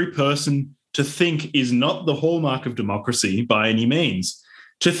for every person to think is not the hallmark of democracy by any means.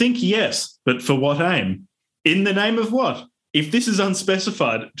 To think, yes, but for what aim? In the name of what? If this is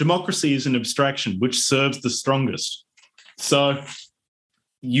unspecified, democracy is an abstraction which serves the strongest." So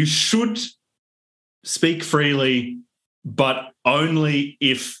you should speak freely, but only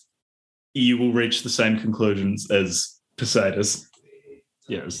if you will reach the same conclusions as Posadas.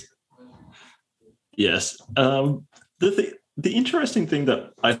 Yes. Yes. The interesting thing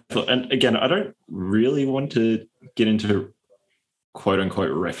that I thought, and again, I don't really want to get into quote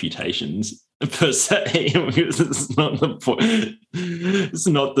unquote refutations per se, because it's not the point. It's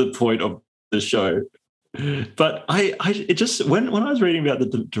not the point of the show. But it just when I was reading about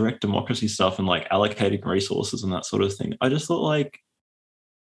the direct democracy stuff and like allocating resources and that sort of thing, I just thought like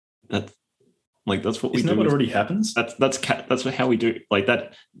that's what we Isn't do. that what already happens? That's how we do like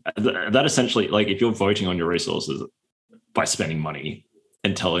that. That essentially, like if you're voting on your resources by spending money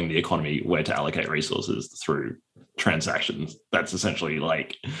and telling the economy where to allocate resources through transactions, that's essentially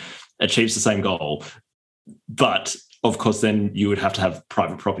like achieves the same goal. But of course, then you would have to have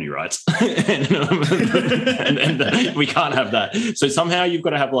private property rights, and we can't have that. So somehow you've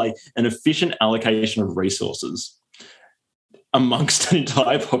got to have like an efficient allocation of resources amongst an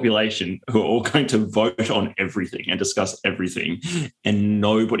entire population who are all going to vote on everything and discuss everything, and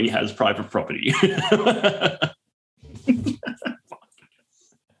nobody has private property.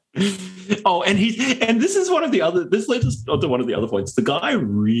 Oh, and this is one of the other. This leads us to one of the other points. The guy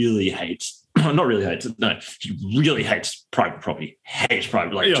really hates. Not really hates. No, he really hates private property. Hates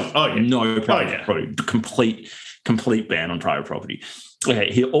private. Like, no private property. Complete ban on private property.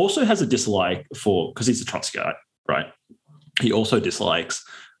 Okay. He also has a dislike for, because he's a Trotskyite, right? He also dislikes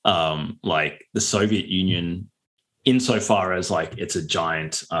like the Soviet Union insofar as like it's a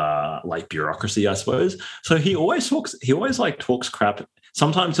giant like bureaucracy, I suppose. So he always talks crap.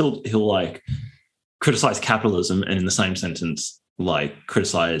 Sometimes he'll like criticize capitalism and in the same sentence like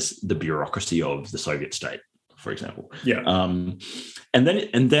criticize the bureaucracy of the Soviet state, for example. Yeah. And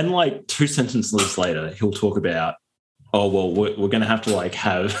then like 2 sentences later, he'll talk about, oh well, we're going to have to like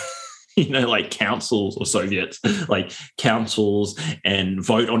have like councils or Soviets, like councils and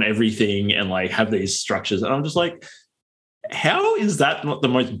vote on everything and like have these structures. And I'm just like, how is that not the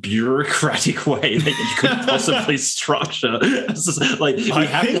most bureaucratic way that you could possibly structure? Like we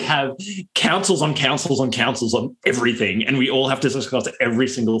have to have councils on councils on councils on everything, and we all have to discuss every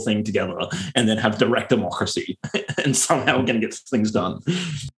single thing together, and then have direct democracy, and somehow we're going to get things done.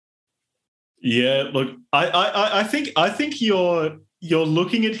 Yeah, look, I think you're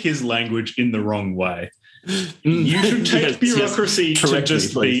looking at his language in the wrong way. You should take bureaucracy to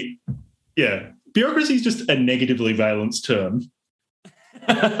just be, bureaucracy is just a negatively valenced term.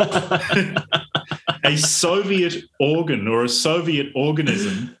 A Soviet organ or a Soviet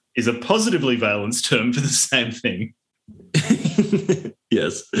organism is a positively valenced term for the same thing.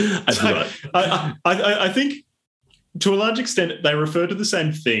 Yes, I forgot. I think to a large extent they refer to the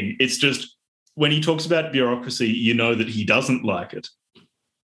same thing. It's just when he talks about bureaucracy, you know that he doesn't like it.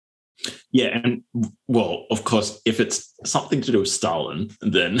 Yeah, and well, of course, if it's something to do with Stalin,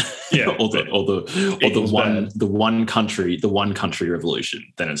 then or the one country revolution,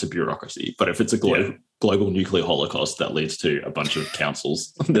 then it's a bureaucracy. But if it's a global nuclear holocaust that leads to a bunch of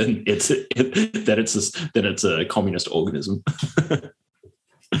councils, then it's a communist organism.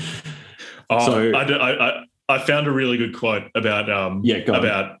 I found a really good quote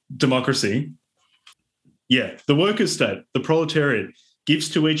about democracy. Yeah, the workers' state, the proletariat, gives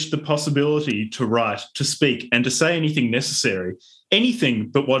to each the possibility to write, to speak, and to say anything necessary, anything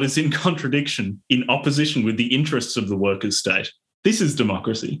but what is in contradiction, in opposition with the interests of the workers' state. This is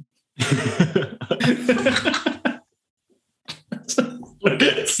democracy. It's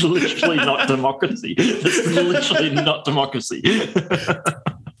literally not democracy. It's literally not democracy.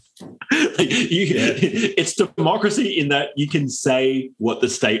 It's democracy in that you can say what the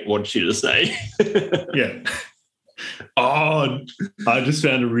state wants you to say. Yeah. Oh, I just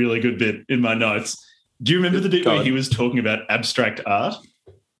found a really good bit in my notes. Do you remember the bit where he was talking about abstract art?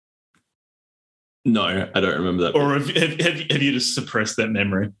 No, I don't remember that. Or have you just suppressed that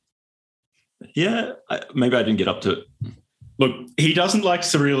memory? Yeah, maybe I didn't get up to it. Look, he doesn't like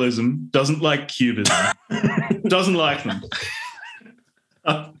surrealism, doesn't like cubism, doesn't like them.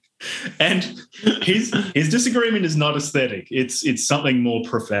 And his disagreement is not aesthetic. It's something more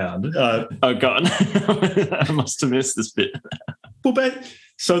profound. Oh, God. I must have missed this bit.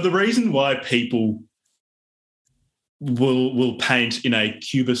 So the reason why people will paint in a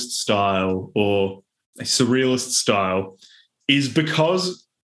cubist style or a surrealist style is because,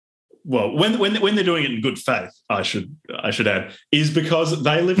 well, when they're doing it in good faith, I should add, is because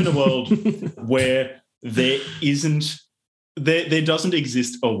they live in a world where there doesn't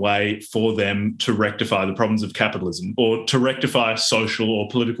exist a way for them to rectify the problems of capitalism or to rectify social or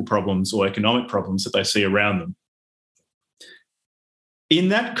political problems or economic problems that they see around them. In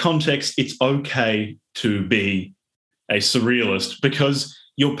that context, it's okay to be a surrealist because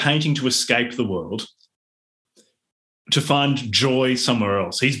you're painting to escape the world, to find joy somewhere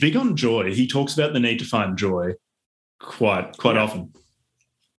else. He's big on joy. He talks about the need to find joy quite often.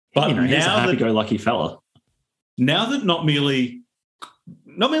 But he's a happy-go-lucky fella. Now that not merely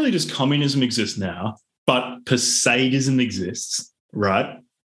does communism exist now, but Posadism exists, right?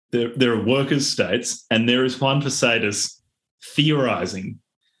 There are workers' states, and there is Juan Posadas theorizing.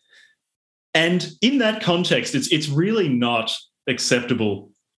 And in that context, it's really not acceptable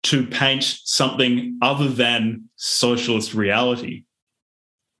to paint something other than socialist reality.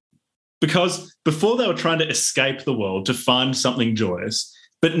 Because before they were trying to escape the world to find something joyous,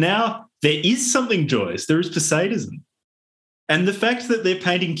 but now there is something joyous. There is Posadism. And the fact that they're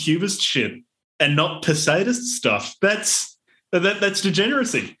painting cubist shit and not Posadist stuff, that's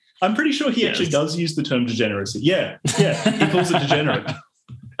degeneracy. I'm pretty sure he actually does use the term degeneracy. Yeah, he calls it degenerate.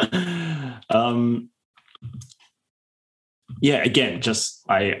 Again,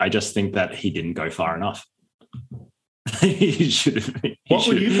 I just think that he didn't go far enough. He should have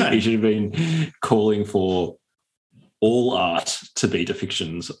been calling for all art to be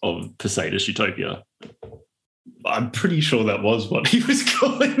depictions of Posadas utopia. I'm pretty sure that was what he was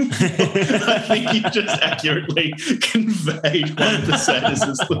calling for. I think he just accurately conveyed Juan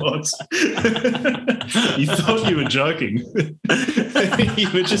Posadas' thoughts. You thought you were joking. You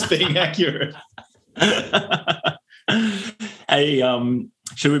were just being accurate. Hey,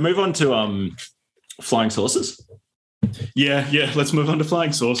 should we move on to flying saucers? Yeah, let's move on to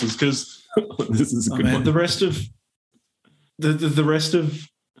flying saucers because this is a good one. The rest of the rest of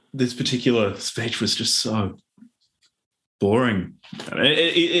this particular speech was just so boring.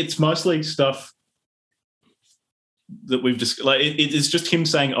 It's mostly stuff that we've just it's just him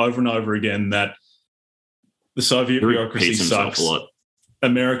saying over and over again that the Soviet bureaucracy sucks, a lot.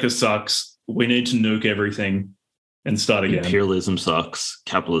 America sucks, we need to nuke everything and start again. Imperialism sucks,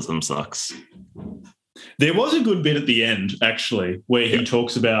 capitalism sucks. There was a good bit at the end, actually, where he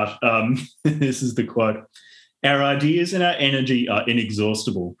talks about, this is the quote, "Our ideas and our energy are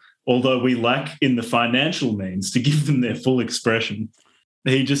inexhaustible, although we lack in the financial means to give them their full expression."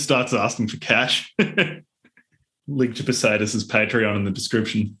 He just starts asking for cash. Link to Posadas' Patreon in the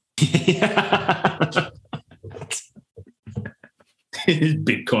description. His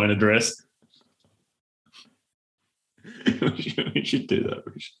Bitcoin address. We should do that.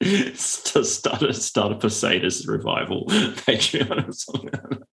 We should start a Posadas revival Patreon or something.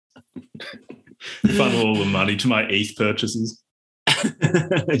 Funnel all the money to my ETH purchases.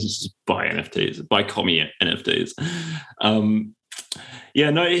 Just buy NFTs, buy commie NFTs.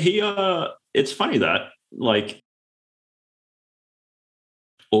 It's funny that like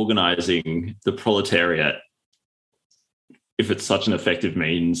organizing the proletariat, if it's such an effective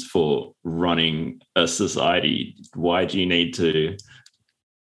means for running a society, why do you need to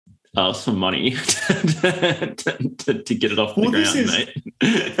ask for money to get it off the ground, mate?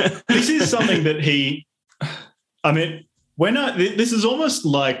 This is something that this is almost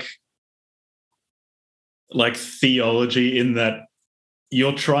like theology in that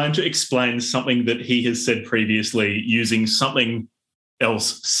you're trying to explain something that he has said previously using something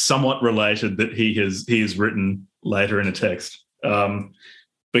else somewhat related that he has written later in a text,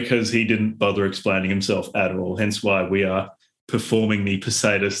 because he didn't bother explaining himself at all, hence why we are performing the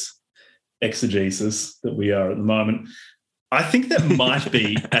Posadas exegesis that we are at the moment. I think that might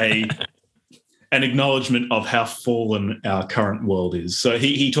be an acknowledgement of how fallen our current world is. So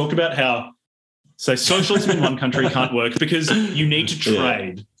he talked about how socialism in one country can't work because you need to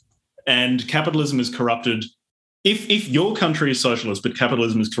trade, and capitalism is corrupted. If your country is socialist but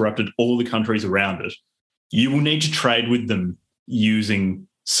capitalism has corrupted all the countries around it, you will need to trade with them using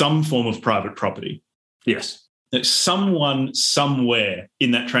some form of private property. Yes. Someone somewhere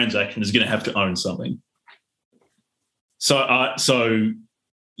in that transaction is going to have to own something. So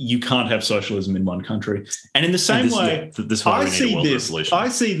you can't have socialism in one country. And in the same way, this why we need a world revolution. I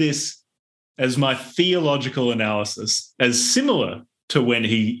see this as my theological analysis, as similar to when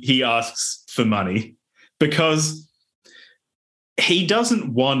he asks for money, because he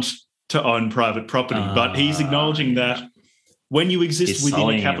doesn't want to own private property, but he's acknowledging that when you exist within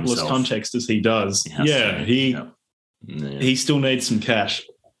a capitalist context, as he does, he still needs some cash.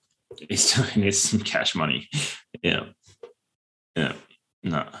 He still needs some cash money. Yeah.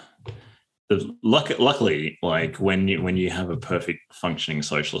 No. Luckily, like when you have a perfect functioning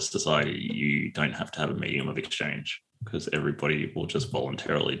socialist society, you don't have to have a medium of exchange, because everybody will just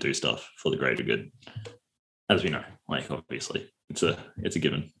voluntarily do stuff for the greater good. As we know, like obviously, it's a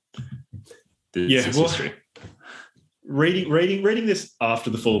given. It's history. Reading this after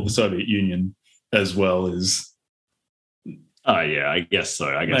the fall of the Soviet Union as well is. Oh yeah, I guess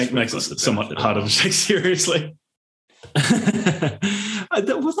so. I guess makes it somewhat harder to take seriously.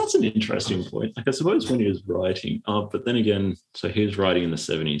 Well, that's an interesting point. Like, I suppose when he was writing, but then again, so he was writing in the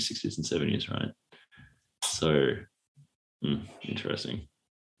 70s, 60s and 70s, right? So, interesting.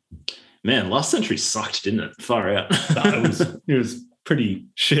 Man, last century sucked, didn't it? Far out. It was pretty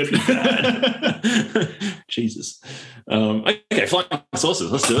shit. Jesus. Okay, flying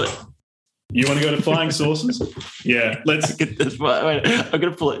saucers. Let's do it. You want to go to flying saucers? Yeah, let's get this. Wait, I'm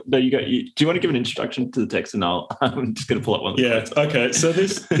going to pull it. No, you go. Do you want to give an introduction to the text, and I'm just going to pull up one. Yeah. Okay. So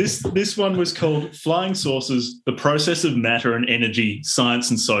this one was called "Flying Saucers: The Process of Matter and Energy, Science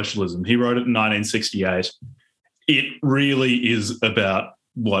and Socialism." He wrote it in 1968. It really is about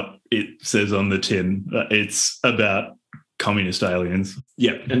what it says on the tin. It's about communist aliens.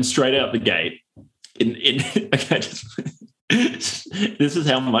 Yeah, and straight out the gate. This is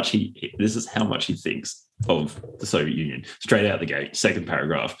how much he thinks of the Soviet Union. Straight out the gate, second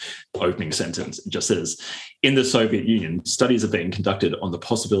paragraph, opening sentence, it just says, in the Soviet Union, studies are being conducted on the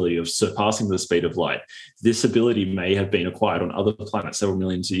possibility of surpassing the speed of light. This ability may have been acquired on other planets several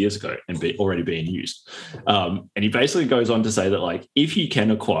millions of years ago and already being used. And he basically goes on to say that, like, if you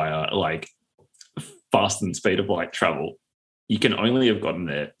can acquire like faster than speed of light travel, you can only have gotten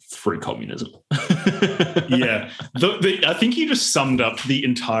there through communism. Yeah. I think you just summed up the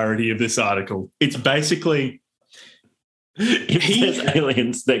entirety of this article. It's basically... If there's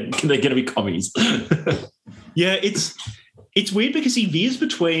aliens, they're going to be commies. Yeah, it's weird because he veers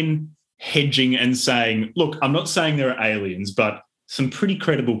between hedging and saying, look, I'm not saying there are aliens, but some pretty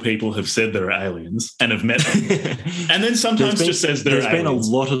credible people have said there are aliens and have met them. And then sometimes just says there are aliens. There's been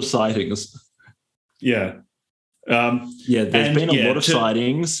a lot of sightings. Yeah. There's been a lot of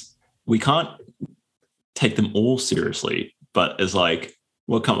sightings. We can't take them all seriously, but it's like,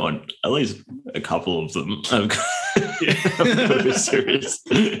 well, come on, at least a couple of them have got to be serious.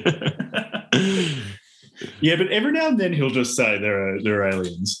 Yeah, but every now and then he'll just say there are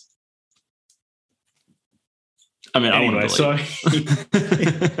aliens. I mean, anyway, so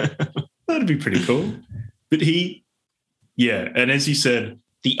that'd be pretty cool. But and as you said,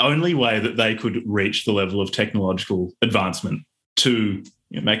 the only way that they could reach the level of technological advancement to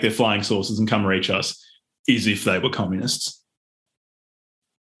make their flying saucers and come reach us is if they were communists.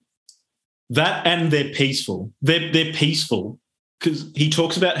 That, and they're peaceful. They're peaceful because he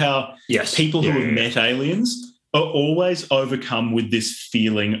talks about how people who have met aliens are always overcome with this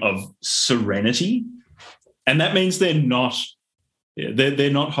feeling of serenity, and that means they're not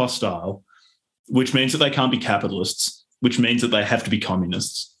hostile, which means that they can't be capitalists, which means that they have to be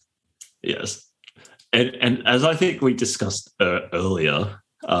communists. Yes. And as I think we discussed earlier,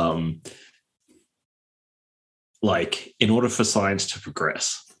 like, in order for science to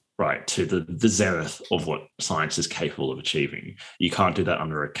progress, right, to the zenith of what science is capable of achieving, you can't do that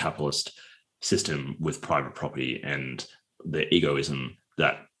under a capitalist system with private property and the egoism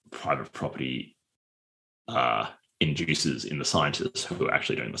that private property induces in the scientists who are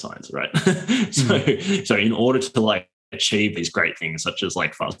actually doing the science, right? So in order to achieve these great things such as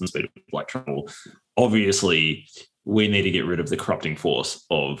like fast and speed of light travel, obviously we need to get rid of the corrupting force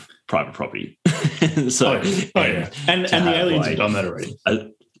of private property. And the aliens have done that already.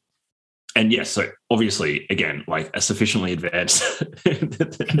 So obviously, again, like a sufficiently advanced,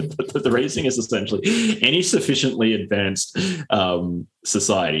 the reasoning is essentially any sufficiently advanced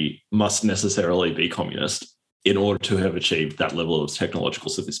society must necessarily be communist in order to have achieved that level of technological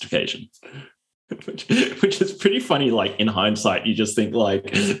sophistication. Which is pretty funny. Like, in hindsight, you just think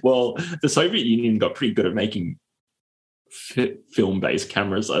like, well, the Soviet Union got pretty good at making film-based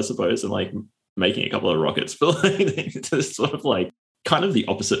cameras, I suppose, and like making a couple of rockets, but like it's sort of like kind of the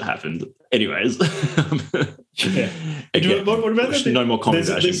opposite happened. Anyways, Again, what about that? No more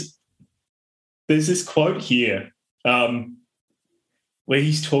communism. There's this quote here. where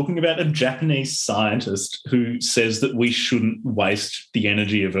he's talking about a Japanese scientist who says that we shouldn't waste the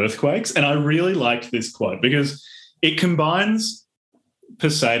energy of earthquakes. And I really liked this quote because it combines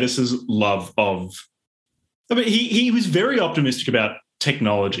Posadas's love of... I mean, he was very optimistic about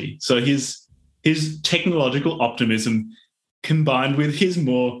technology. So his technological optimism combined with his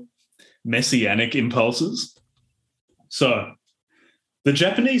more messianic impulses. So the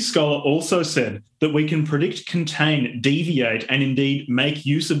Japanese scholar also said that we can predict, contain, deviate, and indeed make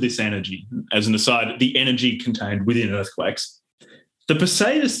use of this energy. As an aside, the energy contained within earthquakes. The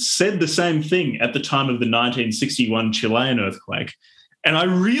Posadists said the same thing at the time of the 1961 Chilean earthquake. And I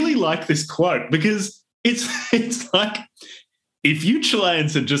really like this quote because it's like, if you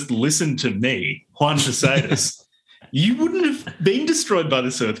Chileans had just listened to me, Juan Posadas, you wouldn't have been destroyed by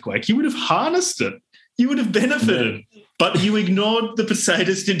this earthquake. You would have harnessed it. You would have benefited. But you ignored the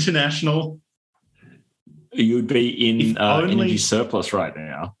Posadist International. You'd be in energy surplus right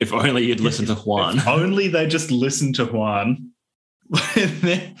now. If only you'd listened to Juan. If only they just listened to Juan.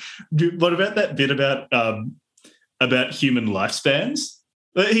 What about that bit about human lifespans?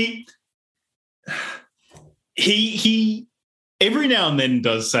 He every now and then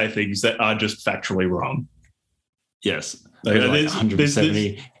does say things that are just factually wrong. Yes. Like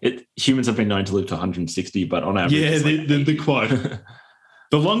 170. Humans have been known to live to 160, but on average... Yeah, the quote.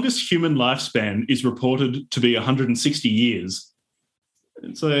 The longest human lifespan is reported to be 160 years.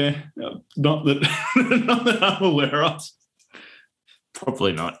 So not that I'm aware of.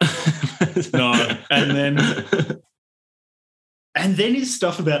 Probably not. No. And then his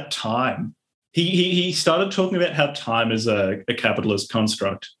stuff about time. He started talking about how time is a capitalist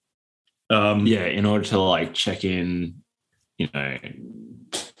construct. In order to check in,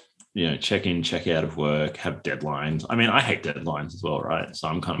 check in, check out of work, have deadlines. I mean, I hate deadlines as well, right? So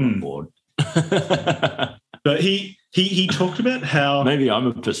I'm kind of on board. But he talked about how maybe I'm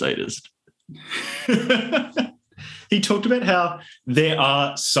a Posadist. He talked about how there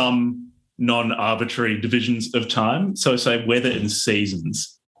are some non-arbitrary divisions of time. So say weather and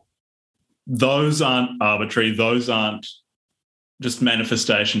seasons. Those aren't arbitrary. Those aren't just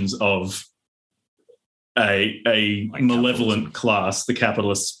manifestations of a malevolent class, the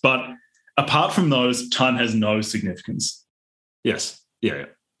capitalists. But apart from those, time has no significance. Yes. Yeah.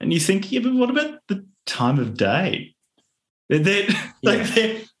 And you think, but what about the time of day? There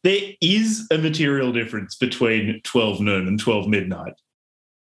is a material difference between 12 noon and 12 midnight.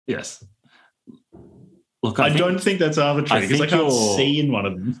 Yes. Look, I don't think that's arbitrary because I can't see in one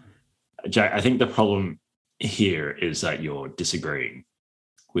of them. Jack, I think the problem here is that you're disagreeing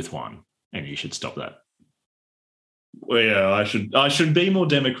with one, and you should stop that. Well, yeah, I should be more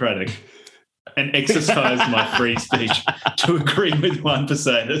democratic and exercise my free speech to agree with Juan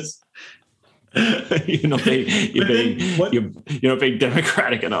Posadas. You're not being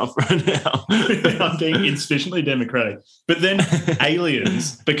democratic enough right now. I'm being insufficiently democratic. But then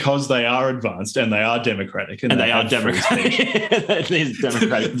aliens, because they are advanced and they are democratic, and they are democratic. These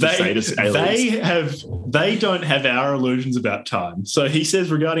democratic aliens. They don't have our illusions about time. So he says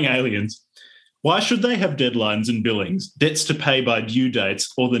regarding aliens, why should they have deadlines and billings, debts to pay by due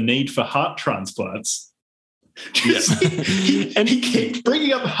dates, or the need for heart transplants? And he kept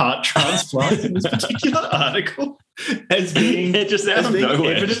bringing up heart transplants in this particular article as being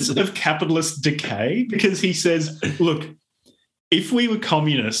evidence of capitalist decay, because he says, look, if we were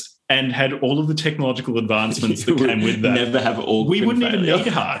communist and had all of the technological advancements that came with that, we wouldn't even need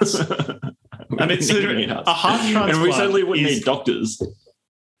hearts. I mean, a heart transplant, and we certainly wouldn't need doctors.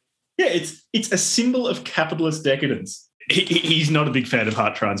 Yeah, it's a symbol of capitalist decadence. He's not a big fan of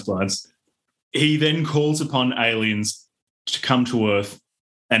heart transplants. He then calls upon aliens to come to Earth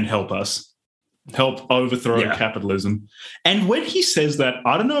and help us, help overthrow capitalism. And when he says that,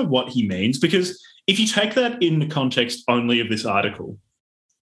 I don't know what he means, because if you take that in the context only of this article,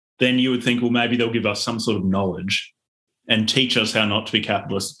 then you would think, well, maybe they'll give us some sort of knowledge and teach us how not to be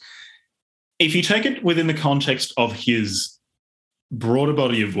capitalist. If you take it within the context of his broader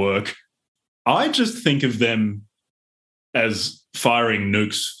body of work, I just think of them as firing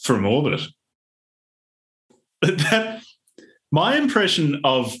nukes from orbit. My impression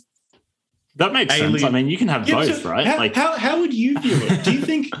of that makes sense. I mean, you can have both, right? How would you view it? Do you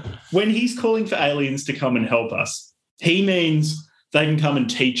think when he's calling for aliens to come and help us, he means they can come and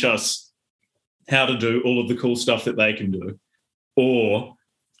teach us how to do all of the cool stuff that they can do, or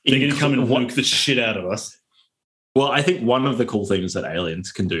they're going to come and nuke the shit out of us? Well, I think one of the cool things that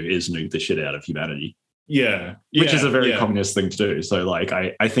aliens can do is nuke the shit out of humanity. Yeah. Which is a very communist thing to do. So,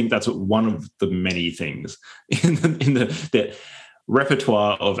 I think that's one of the many things in the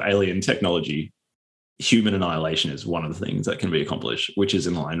repertoire of alien technology human annihilation is one of the things that can be accomplished, which is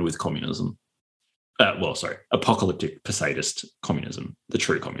in line with communism. Apocalyptic Posadist communism, the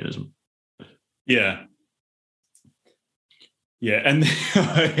true communism. Yeah. Yeah, and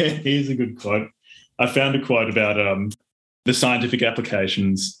here's a good quote. I found a quote about the scientific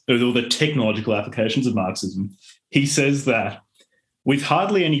applications, or the technological applications of Marxism. He says that with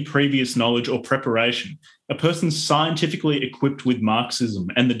hardly any previous knowledge or preparation, a person scientifically equipped with Marxism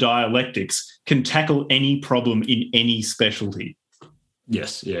and the dialectics can tackle any problem in any specialty.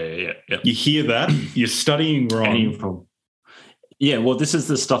 Yes, yeah. You hear that? You're studying wrong. Any problem. Yeah, well, this is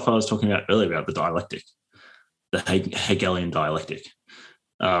the stuff I was talking about earlier about the dialectic, the Hegelian dialectic,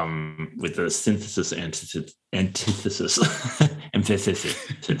 with the synthesis, antithesis, and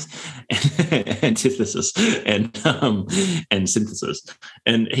synthesis.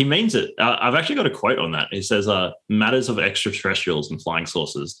 And he means it. I've actually got a quote on that. He says, matters of extraterrestrials and flying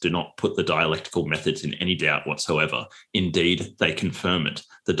saucers do not put the dialectical methods in any doubt whatsoever. Indeed, they confirm it.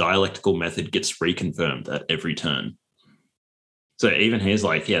 The dialectical method gets reconfirmed at every turn. So even he's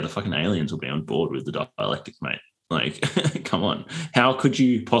like, yeah, the fucking aliens will be on board with the dialectic, mate. Like, come on. How could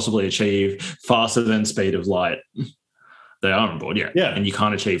you possibly achieve faster than speed of light? They are on board, yeah. Yeah. And you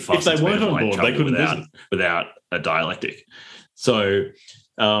can't achieve faster than speed of light they couldn't without a dialectic. So,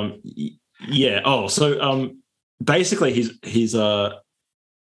 yeah. Oh, so basically he's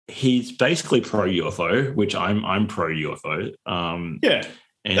basically pro UFO, which I'm pro UFO. Yeah.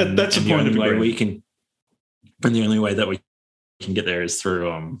 And that's the point of way we can, and the only way that we can get there is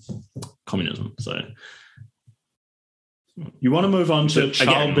through communism. So you want to move on to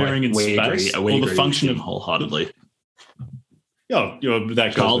childbearing in space, or the function of wholeheartedly.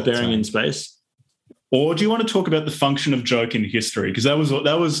 That childbearing in space, or do you want to talk about the function of joke in history? Because that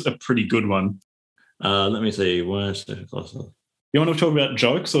was a pretty good one. Let me see. You want to talk about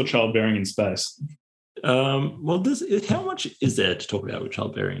jokes or childbearing in space? Well, how much is there to talk about with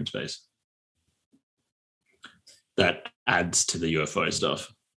childbearing in space that adds to the UFO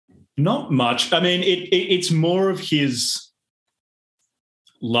stuff? Not much. I mean, it's more of his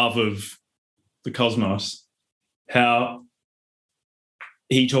love of the cosmos, how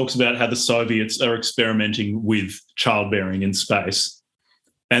he talks about how the Soviets are experimenting with childbearing in space.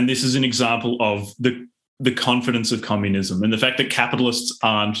 And this is an example of the confidence of communism, and the fact that capitalists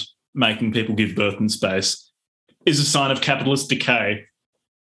aren't making people give birth in space is a sign of capitalist decay.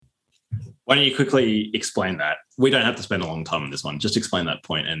 Why don't you quickly explain that? We don't have to spend a long time on this one. Just explain that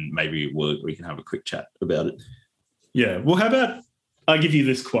point, and maybe we can have a quick chat about it. Yeah. Well, how about I give you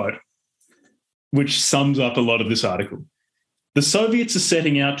this quote, which sums up a lot of this article. The Soviets are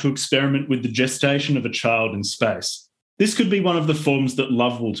setting out to experiment with the gestation of a child in space. This could be one of the forms that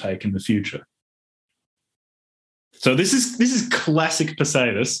love will take in the future. So this is classic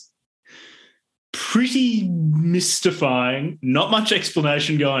Posadas. Pretty mystifying, not much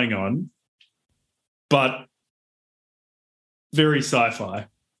explanation going on, but very sci-fi.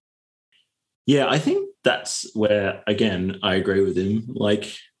 Yeah, I think that's where, again, I agree with him.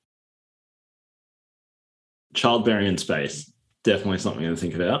 Like, childbearing in space, definitely something to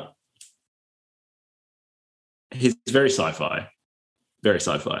think about. He's very sci-fi. Very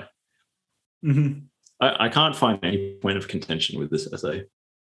sci-fi. Mm-hmm. I can't find any point of contention with this essay.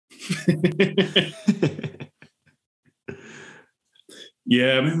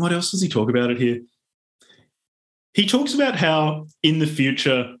 Yeah, I mean, what else does he talk about it here? He talks about how in the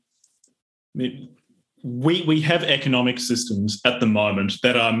future we have economic systems at the moment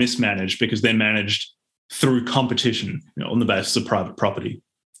that are mismanaged because they're managed through competition, on the basis of private property,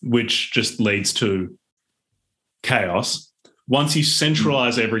 which just leads to chaos. Once you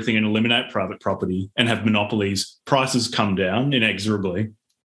centralize everything and eliminate private property and have monopolies, prices come down inexorably.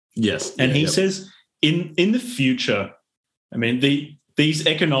 Yes. And he says in the future, I mean, these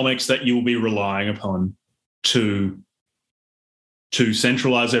economics that you'll be relying upon to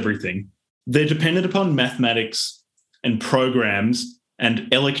centralize everything, they're dependent upon mathematics and programs and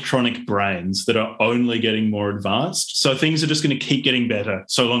electronic brains that are only getting more advanced. So things are just going to keep getting better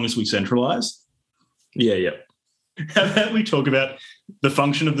so long as we centralize. Yeah. How about we talk about the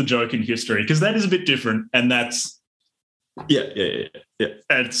function of the joke in history? Because that is a bit different, and that's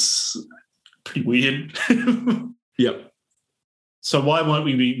that's pretty weird. Yep. So why won't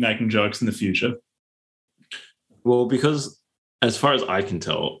we be making jokes in the future? Well, because as far as I can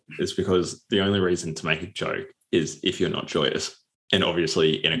tell, it's because the only reason to make a joke is if you're not joyous. And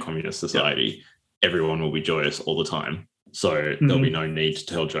obviously in a communist society, everyone will be joyous all the time. So there'll be no need to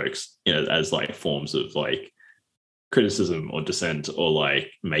tell jokes, as like forms of like criticism or dissent or like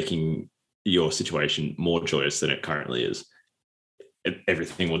making your situation more joyous than it currently is.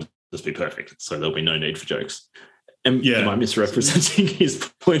 Everything will just be perfect. So there'll be no need for jokes. Am I misrepresenting his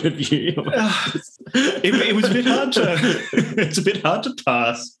point of view? It was a bit hard to. It's a bit hard to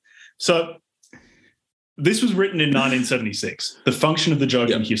pass. So this was written in 1976. The function of the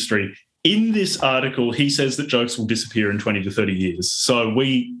joke in history. In this article, he says that jokes will disappear in 20 to 30 years. So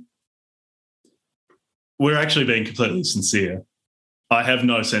we're actually being completely sincere. I have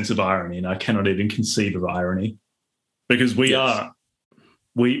no sense of irony, and I cannot even conceive of irony because we are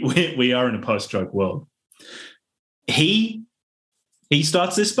in a post-joke world. He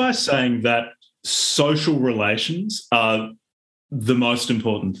starts this by saying that social relations are the most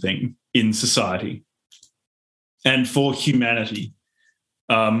important thing in society and for humanity.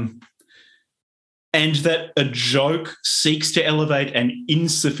 And that a joke seeks to elevate an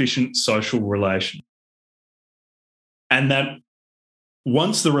insufficient social relation. And that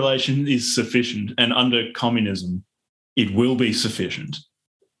once the relation is sufficient, and under communism it will be sufficient,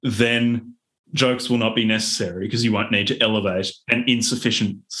 then jokes will not be necessary because you won't need to elevate an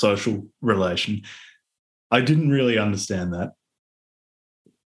insufficient social relation. I didn't really understand that.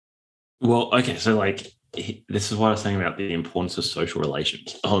 Well, okay, so like this is what I was saying about the importance of social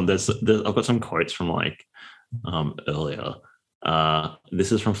relations. I've got some quotes from earlier.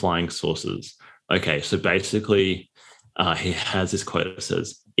 This is from Flying Saucers. Okay, so basically he has this quote that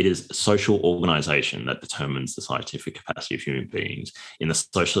says, "It is social organization that determines the scientific capacity of human beings. In the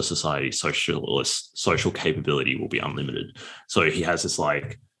socialist society, social capability will be unlimited." So he has this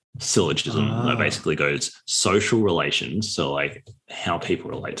like syllogism that basically goes social relations, so like how people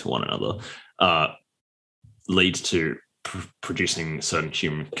relate to one another, leads to producing certain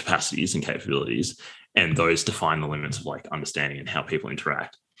human capacities and capabilities, and those define the limits of like understanding and how people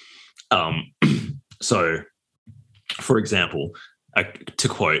interact. So, for example, to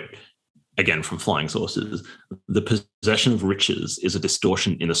quote again from Flying Saucers, "The possession of riches is a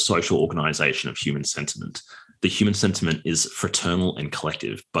distortion in the social organization of human sentiment. The human sentiment is fraternal and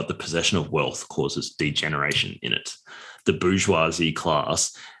collective, but the possession of wealth causes degeneration in it. The bourgeoisie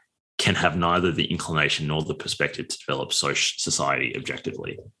class can have neither the inclination nor the perspective to develop society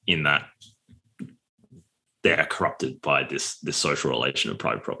objectively, in that they are corrupted by this social relation of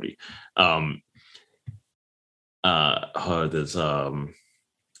private property."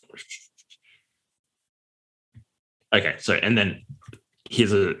 Okay, so and then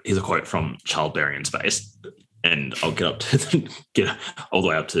here's a quote from Childbearing Space, and I'll get all the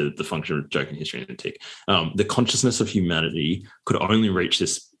way up to the function of joke in history and antique. "The consciousness of humanity could only reach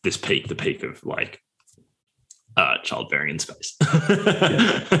this peak, the peak of like childbearing in space,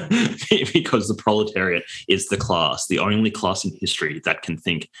 because the proletariat is the class, the only class in history that can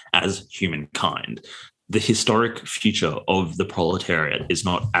think as humankind. The historic future of the proletariat is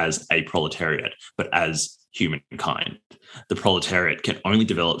not as a proletariat, but as humankind. The proletariat can only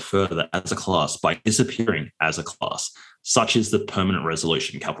develop further as a class by disappearing as a class. Such is the permanent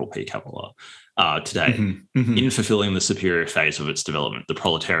resolution, capital P, capital R, today. In fulfilling the superior phase of its development, the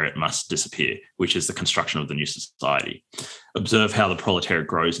proletariat must disappear, which is the construction of the new society. Observe how the proletariat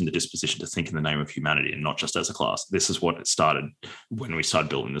grows in the disposition to think in the name of humanity and not just as a class." This is what it started when we started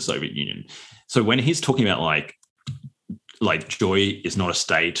building the Soviet Union. So when he's talking about like joy is not a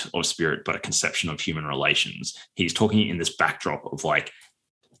state of spirit, but a conception of human relations, he's talking in this backdrop of like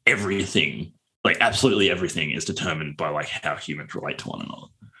everything, like absolutely everything is determined by like how humans relate to one another.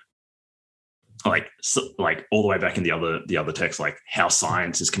 Like all the way back in the other text, like how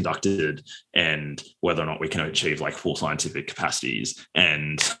science is conducted and whether or not we can achieve like full scientific capacities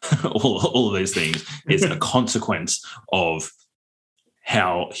and all of these things is a consequence of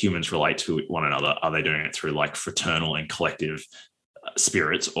how humans relate to one another. Are they doing it through like fraternal and collective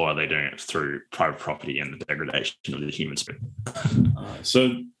spirits, or are they doing it through private property and the degradation of the human spirit?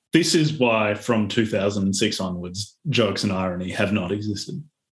 So this is why from 2006 onwards, jokes and irony have not existed.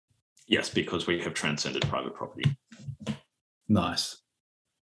 Yes, because we have transcended private property. Nice.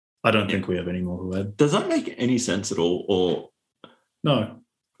 I don't think we have any more to add. Does that make any sense at all? Or no.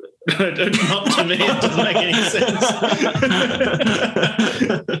 Not to me, it doesn't make any sense.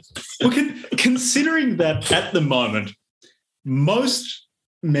 Well, considering that at the moment, most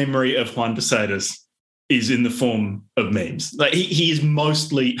memory of Juan Posadas is in the form of memes. Like he is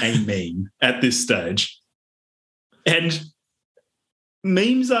mostly a meme at this stage. And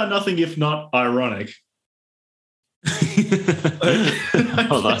memes are nothing if not ironic.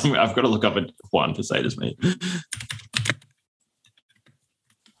 Hold on, I've got to look up a Juan Posadas meme.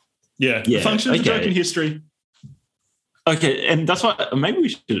 Yeah, the function of the joke in history. Okay, and that's why maybe we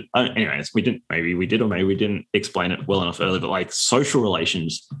should. Anyways, we didn't. Maybe we did, or maybe we didn't explain it well enough earlier. But like social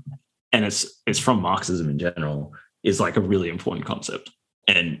relations, and it's from Marxism in general, is like a really important concept.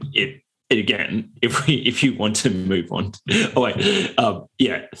 and it again, if you want to move on,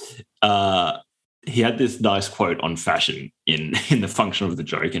 he had this nice quote on fashion in the function of the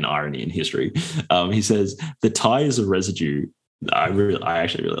joke and irony in history. He says, "The tie is a residue." I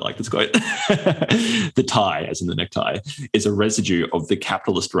actually really like this quote. "The tie, as in the necktie, is a residue of the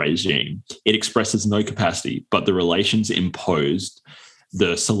capitalist regime. It expresses no capacity, but the relations imposed,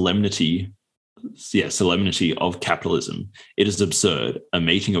 the solemnity of capitalism. It is absurd. A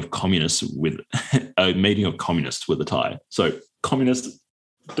meeting of communists with a tie." So communists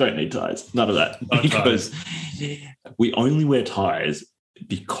don't need ties. None of that. Because we only wear ties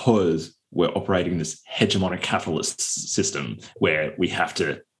because we're operating this hegemonic capitalist system where we have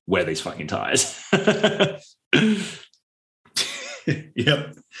to wear these fucking ties.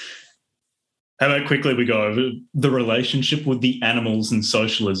 Yep. How about quickly we go over the relationship with the animals and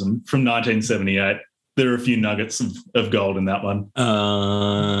socialism from 1978? There are a few nuggets of gold in that one.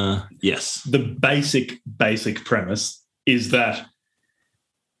 Yes. The basic premise is that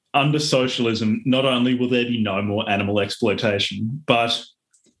under socialism, not only will there be no more animal exploitation, but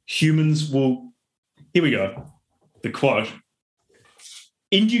humans will... Here we go. The quote.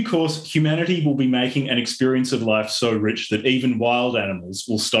 "In due course, humanity will be making an experience of life so rich that even wild animals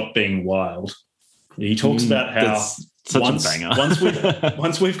will stop being wild." He talks about how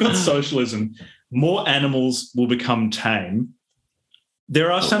once we've got socialism, more animals will become tame.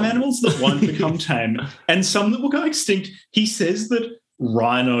 There are some animals that won't become tame and some that will go extinct. He says that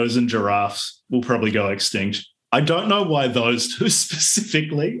rhinos and giraffes will probably go extinct. I don't know why those two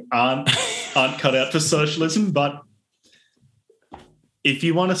specifically aren't cut out for socialism, but if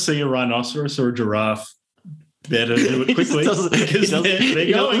you want to see a rhinoceros or a giraffe, better do it quickly.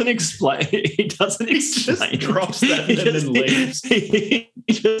 He doesn't explain. He just drops that and then leaves.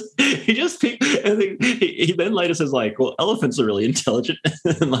 He just picked, and he then later says, like, well, elephants are really intelligent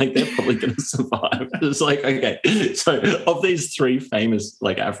and like they're probably going to survive. It's like, okay, so of these three famous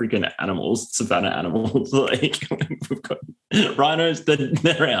like African animals, savanna animals, like we've got rhinos,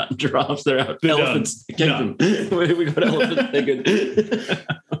 they're out. Giraffes, they're out. Elephants, we got elephants, they're good.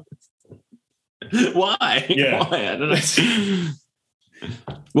 Why? Yeah. Why? I don't know.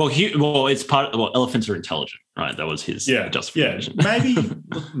 Well, it's part. Elephants are intelligent, right? That was his justification. Yeah.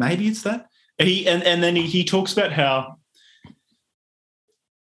 Maybe it's that. And then he talks about how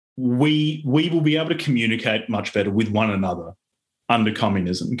we will be able to communicate much better with one another under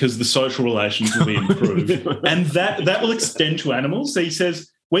communism because the social relations will be improved, and that will extend to animals. So he says,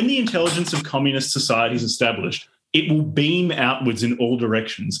 when the intelligence of communist society is established, it will beam outwards in all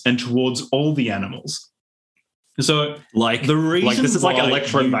directions and towards all the animals. So, the reason this is like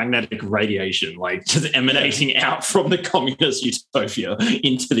electromagnetic radiation, like just emanating out from the communist utopia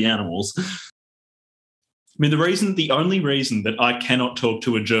into the animals. I mean, the only reason that I cannot talk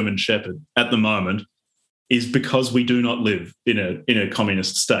to a German Shepherd at the moment is because we do not live in a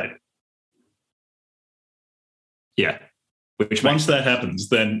communist state. Yeah, once that happens,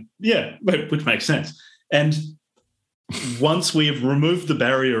 then which makes sense. And once we have removed the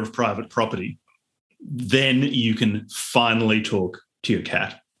barrier of private property, then you can finally talk to your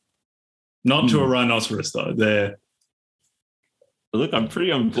cat. Not to a rhinoceros, though. Look, I'm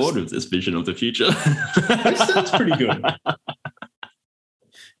pretty on board with this vision of the future. This sounds pretty good.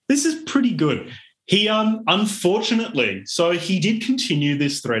 This is pretty good. He, unfortunately, so he did continue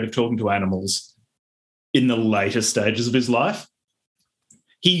this thread of talking to animals in the later stages of his life.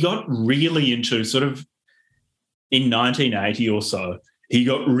 He got really into sort of in 1980 or so, he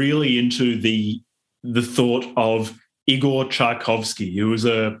got really into the thought of Igor Tchaikovsky, who was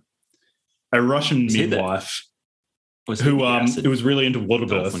a Russian midwife who was really into water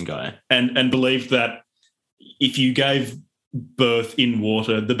birth and believed that if you gave birth in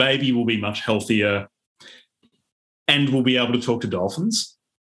water, the baby will be much healthier and will be able to talk to dolphins,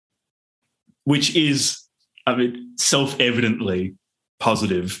 which is, I mean, self-evidently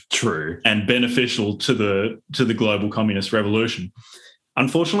positive, true, and beneficial to the global communist revolution.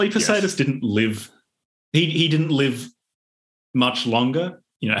 Unfortunately, Posadas didn't live. He didn't live much longer.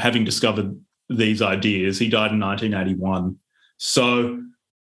 Having discovered these ideas, he died in 1981. So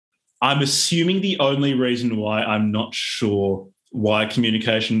I'm assuming the only reason why I'm not sure why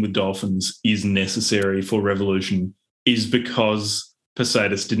communication with dolphins is necessary for revolution is because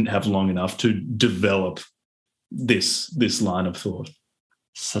Posadas didn't have long enough to develop this line of thought.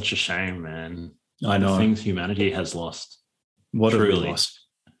 Such a shame, man. I know. The things humanity has lost. What have we lost?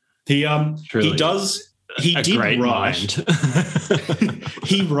 He did write.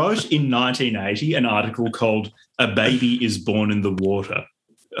 He wrote in 1980 an article called "A Baby is Born in the Water,"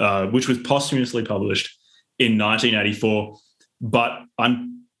 which was posthumously published in 1984. but I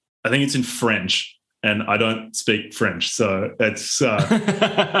think it's in French, and I don't speak French, so it's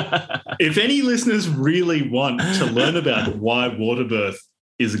if any listeners really want to learn about why water birth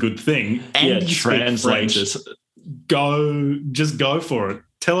is a good thing and you speak French, go for it.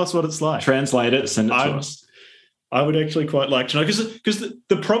 Tell us what it's like. Translate it, send it to us. I would actually quite like to know, because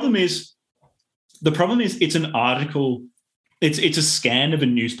the problem is it's an article, it's a scan of a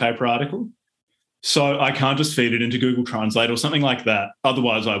newspaper article, so I can't just feed it into Google Translate or something like that.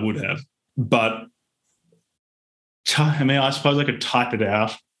 Otherwise, I would have. But I mean, I suppose I could type it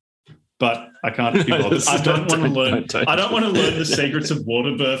out, but I can't be bothered. I don't want to learn. I don't want to learn the secrets of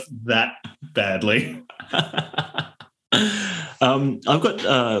water birth that badly. I've got.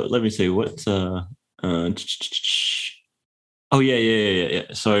 Let me see. What's oh yeah.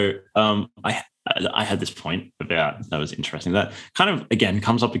 So I had this point about that was interesting. That kind of again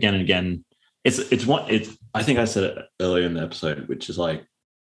comes up again and again. It's I think I said it earlier in the episode, which is like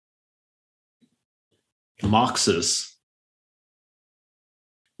Marxists,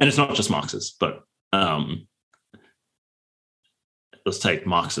 and it's not just Marxists, but let's take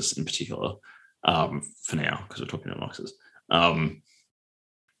Marxists in particular for now, because we're talking about Marxists.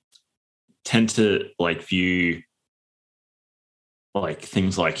 Tend to like view like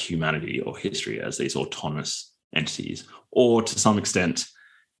things like humanity or history as these autonomous entities, or to some extent,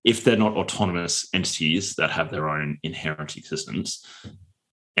 if they're not autonomous entities that have their own inherent existence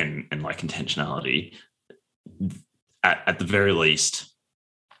and like intentionality, at the very least,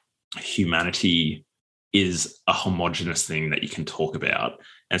 humanity is a homogenous thing that you can talk about.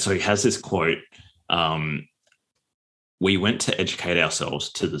 And so he has this quote, we went to educate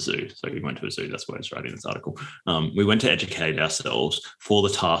ourselves to the zoo. So he went to a zoo, that's why he's writing this article. We went to educate ourselves for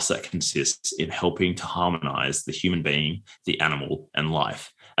the task that consists in helping to harmonize the human being, the animal, and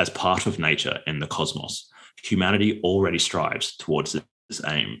life as part of nature and the cosmos. Humanity already strives towards this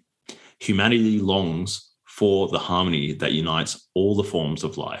aim. Humanity longs for the harmony that unites all the forms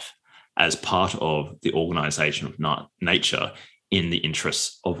of life as part of the organization of nature in the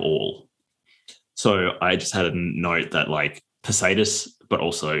interests of all. So I just had a note that like Posadas, but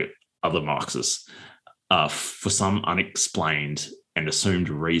also other Marxists, for some unexplained and assumed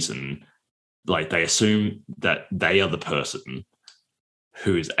reason, like they assume that they are the person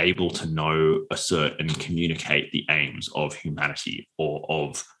who is able to know, assert, and communicate the aims of humanity or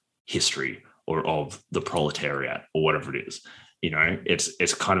of history or of the proletariat or whatever it is. You know,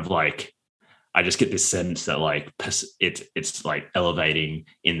 it's kind of like, I just get this sense that like it's like elevating,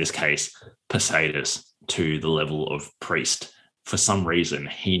 in this case, Posadas to the level of priest. For some reason,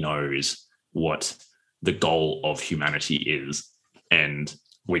 he knows what the goal of humanity is, and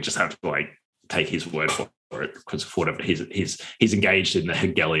we just have to like take his word for it, because for whatever he's engaged in the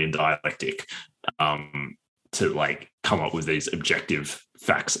Hegelian dialectic to like come up with these objective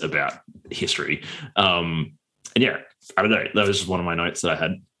facts about history. And yeah, I don't know. That was just one of my notes that I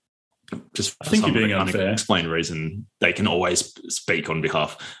had. Just I think you're being unfair. Unexplained reason, they can always speak on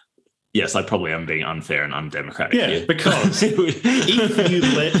behalf. Yes, I probably am being unfair and undemocratic. Yeah, here. because if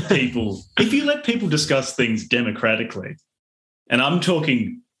you let people discuss things democratically, and I'm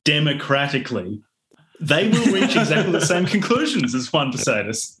talking democratically, they will reach exactly the same conclusions as one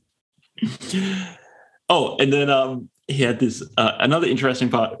Posadas. Oh, and then he had this another interesting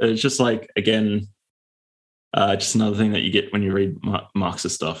part. It's just like, again, just another thing that you get when you read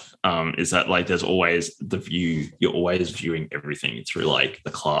Marxist stuff is that like there's always the view, you're always viewing everything through like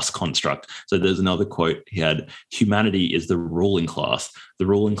the class construct. So there's another quote he had: humanity is the ruling class. The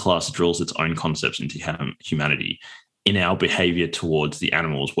ruling class drills its own concepts into humanity. In our behavior towards the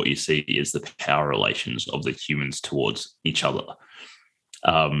animals, what you see is the power relations of the humans towards each other.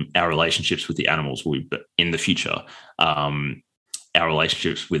 Our relationships with the animals will be in the future. Our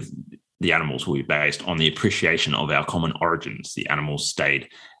relationships with the animals will be based on the appreciation of our common origins. The animals stayed.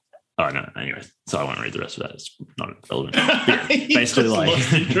 Oh no! Anyway, so I won't read the rest of that. It's not relevant. Yeah, basically, like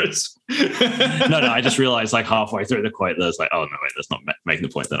no. I just realized like halfway through the quote that I was like, oh no, wait, that's not making the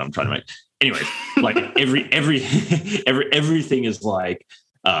point that I'm trying to make. Anyway, like everything is like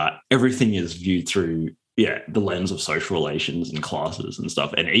everything is viewed through the lens of social relations and classes and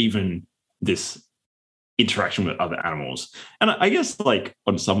stuff, and even this interaction with other animals. And I guess like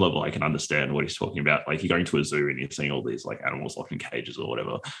on some level I can understand what he's talking about. Like you're going to a zoo and you're seeing all these like animals locked in cages or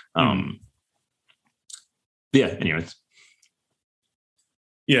whatever. Yeah, anyways.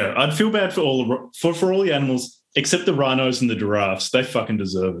 Yeah, I'd feel bad for all the animals except the rhinos and the giraffes. They fucking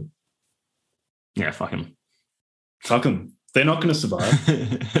deserve it. Yeah, fuck them. Fuck them. They're not going to survive.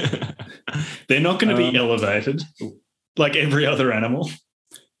 They're not going to be elevated like every other animal.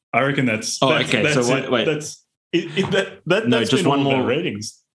 I reckon that's okay. So wait. That's just been one all of our more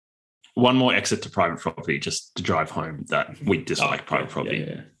ratings. One more exit to private property, just to drive home that we dislike private property.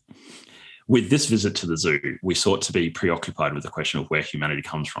 Yeah. With this visit to the zoo, we sought to be preoccupied with the question of where humanity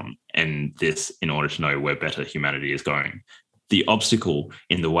comes from, and this in order to know where better humanity is going. The obstacle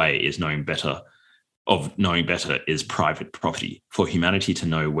in the way is knowing better is private property. For humanity to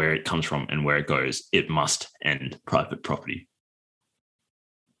know where it comes from and where it goes, it must end private property.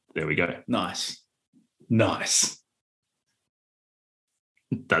 There we go. Nice. That's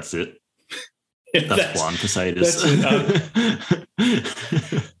it. That's Juan Posadas.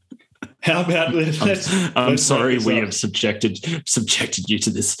 How about I'm sorry we have subjected you to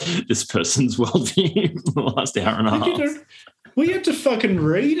this person's worldview for the last hour and a half. We had to fucking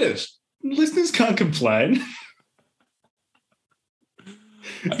read it. Listeners can't complain.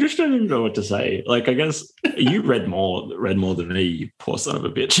 I just don't even know what to say. Like, I guess you read more than me, you poor son of a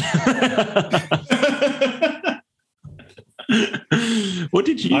bitch. What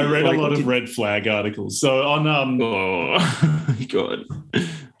did you? I read a lot of red flag articles. So on oh god.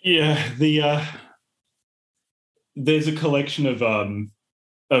 Yeah, there's a collection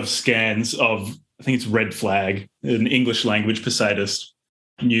of scans of, I think it's Red Flag, an English language Posadas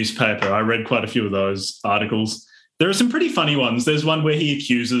newspaper. I read quite a few of those articles. There are some pretty funny ones. There's one where he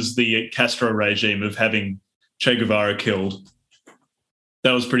accuses the Castro regime of having Che Guevara killed.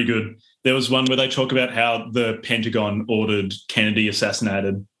 That was pretty good. There was one where they talk about how the Pentagon ordered Kennedy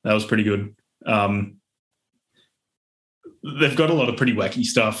assassinated. That was pretty good. They've got a lot of pretty wacky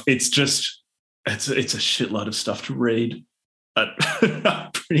stuff. It's just, it's a shitload of stuff to read.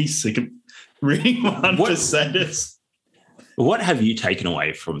 I'm pretty sick of reading one Posadas. What have you taken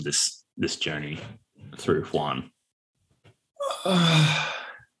away from this journey through Juan?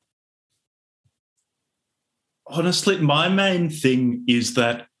 Honestly, my main thing is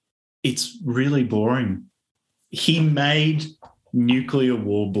that it's really boring. He made nuclear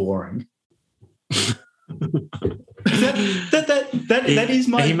war boring. That is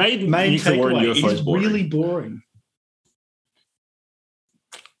my main takeaway. It's really boring.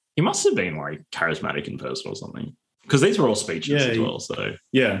 He must have been like charismatic in person or something, because these were all speeches as well. So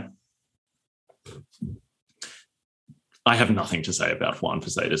yeah, I have nothing to say about Juan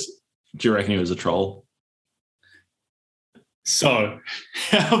Posadas. Do you reckon he was a troll? So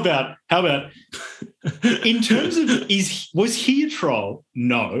how about in terms of was he a troll?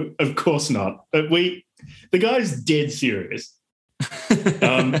 No, of course not. But the guy's dead serious. His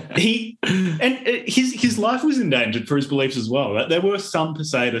life was endangered for his beliefs as well. There were some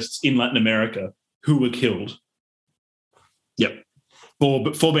Posadists in Latin America who were killed. Yep,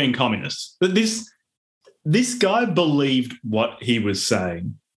 for being communists. But this guy believed what he was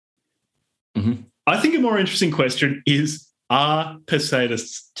saying. Mm-hmm. I think a more interesting question is, are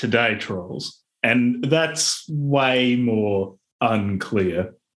Posadists today trolls? And that's way more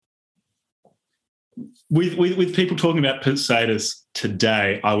unclear. With people talking about Posadas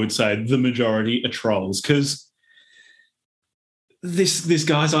today, I would say the majority are trolls, because this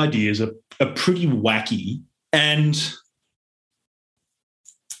guy's ideas are pretty wacky. And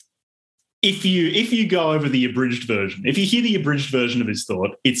if you go over the abridged version, if you hear the abridged version of his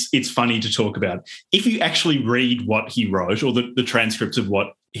thought, it's funny to talk about. If you actually read what he wrote, or the transcripts of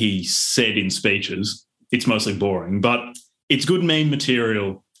what he said in speeches, it's mostly boring, but it's good meme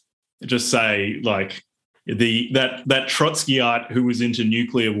material. Just say like that Trotskyite who was into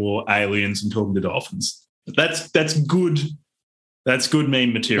nuclear war, aliens, and talking to dolphins. That's good. That's good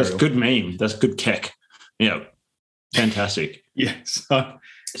meme material. That's good meme. That's good keck. Yeah, fantastic. Yeah.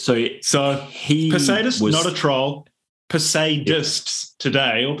 So he Posadas, was not a troll. Posadists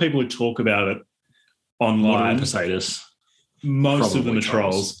today, or people who talk about it online. Posadas. Most of them are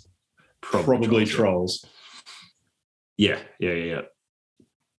trolls. Probably trolls. Yeah.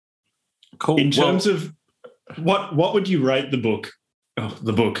 Cool. In terms of what would you rate the book? Oh,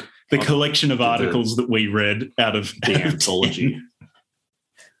 the collection of articles that we read out of the anthology.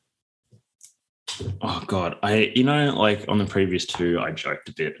 Oh God, like on the previous two, I joked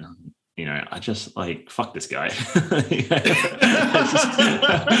a bit. I just like fuck this guy. I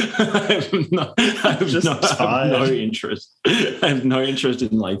have no interest. I have no interest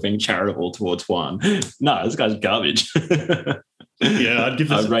in like being charitable towards Juan. No, this guy's garbage. Yeah, I'd give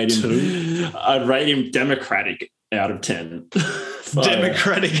this a 2. I'd rate him democratic out of 10.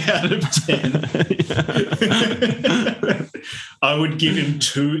 Democratic out of 10. I would give him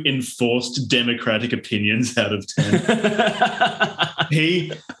 2 enforced democratic opinions out of 10.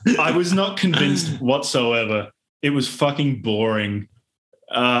 I was not convinced whatsoever. It was fucking boring.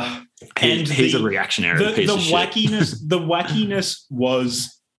 He's a reactionary piece of shit. The wackiness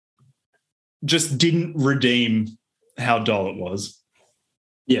was just didn't redeem how dull it was.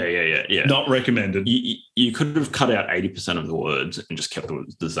 Yeah. Not recommended. You could have cut out 80% of the words and just kept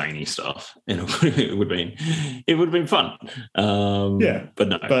the zany stuff, and it would have been fun. But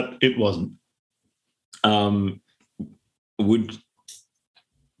no, but it wasn't. Would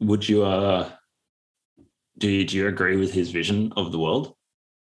you do you agree with his vision of the world?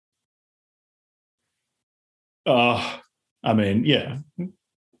 I mean, yeah.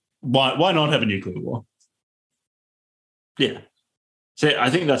 Why not have a nuclear war? Yeah. So I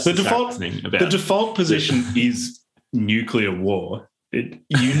think that's the default thing about the default position is nuclear war. You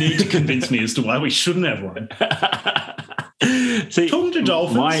need to convince me as to why we shouldn't have one. See, talking to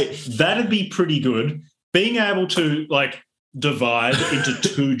dolphins, that'd be pretty good. Being able to divide into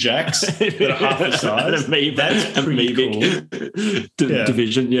two jacks that are half the size. That's pretty cool.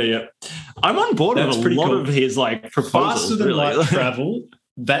 Division, yeah. I'm on board with a lot of his proposals. Faster than light travel.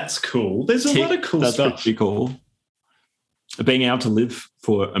 That's cool. There's a lot of cool stuff. That's pretty cool. Being able to live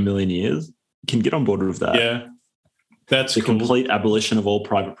for 1 million years, can get on board with that. Yeah, that's the cool. Complete abolition of all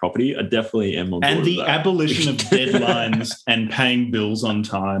private property. I definitely am on board and with that. And the abolition of deadlines and paying bills on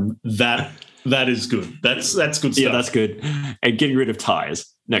time. That is good. That's good stuff. Yeah, that's good. And getting rid of ties,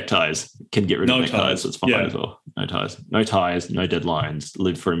 neckties. Can get rid of neckties. That's fine as well. No ties, no deadlines.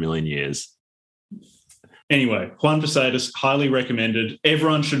 Live for 1 million years. Anyway, Juan Posadas, highly recommended.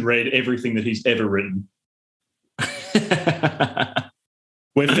 Everyone should read everything that he's ever written.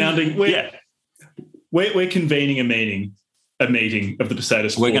 We're convening a meeting of the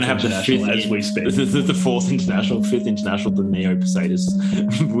Posadas. We're going to have the fifth as we speak. This is the fifth international, the Neo Posadas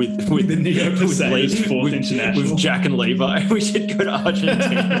with the Neo Posadas fourth international with Jack and Levi. We should go to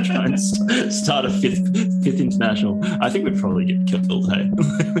Argentina and try and start a fifth international. I think we'd probably get killed. Hey,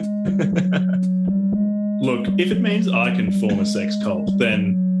 look, if it means I can form a sex cult,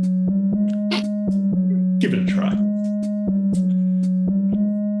 then give it a try.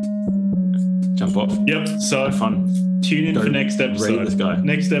 Jump off. Yep. So have fun. Tune in for next episode. This guy.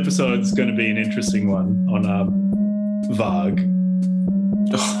 Next episode's going to be an interesting one on Varg.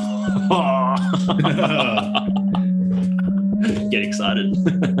 Get excited.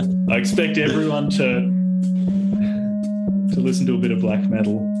 I expect everyone to listen to a bit of black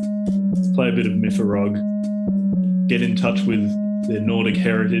metal, play a bit of Miffarog, get in touch with their Nordic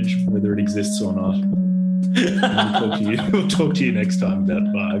heritage, whether it exists or not. We'll talk to you next time about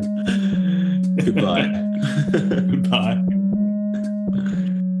Varg. Goodbye. Goodbye.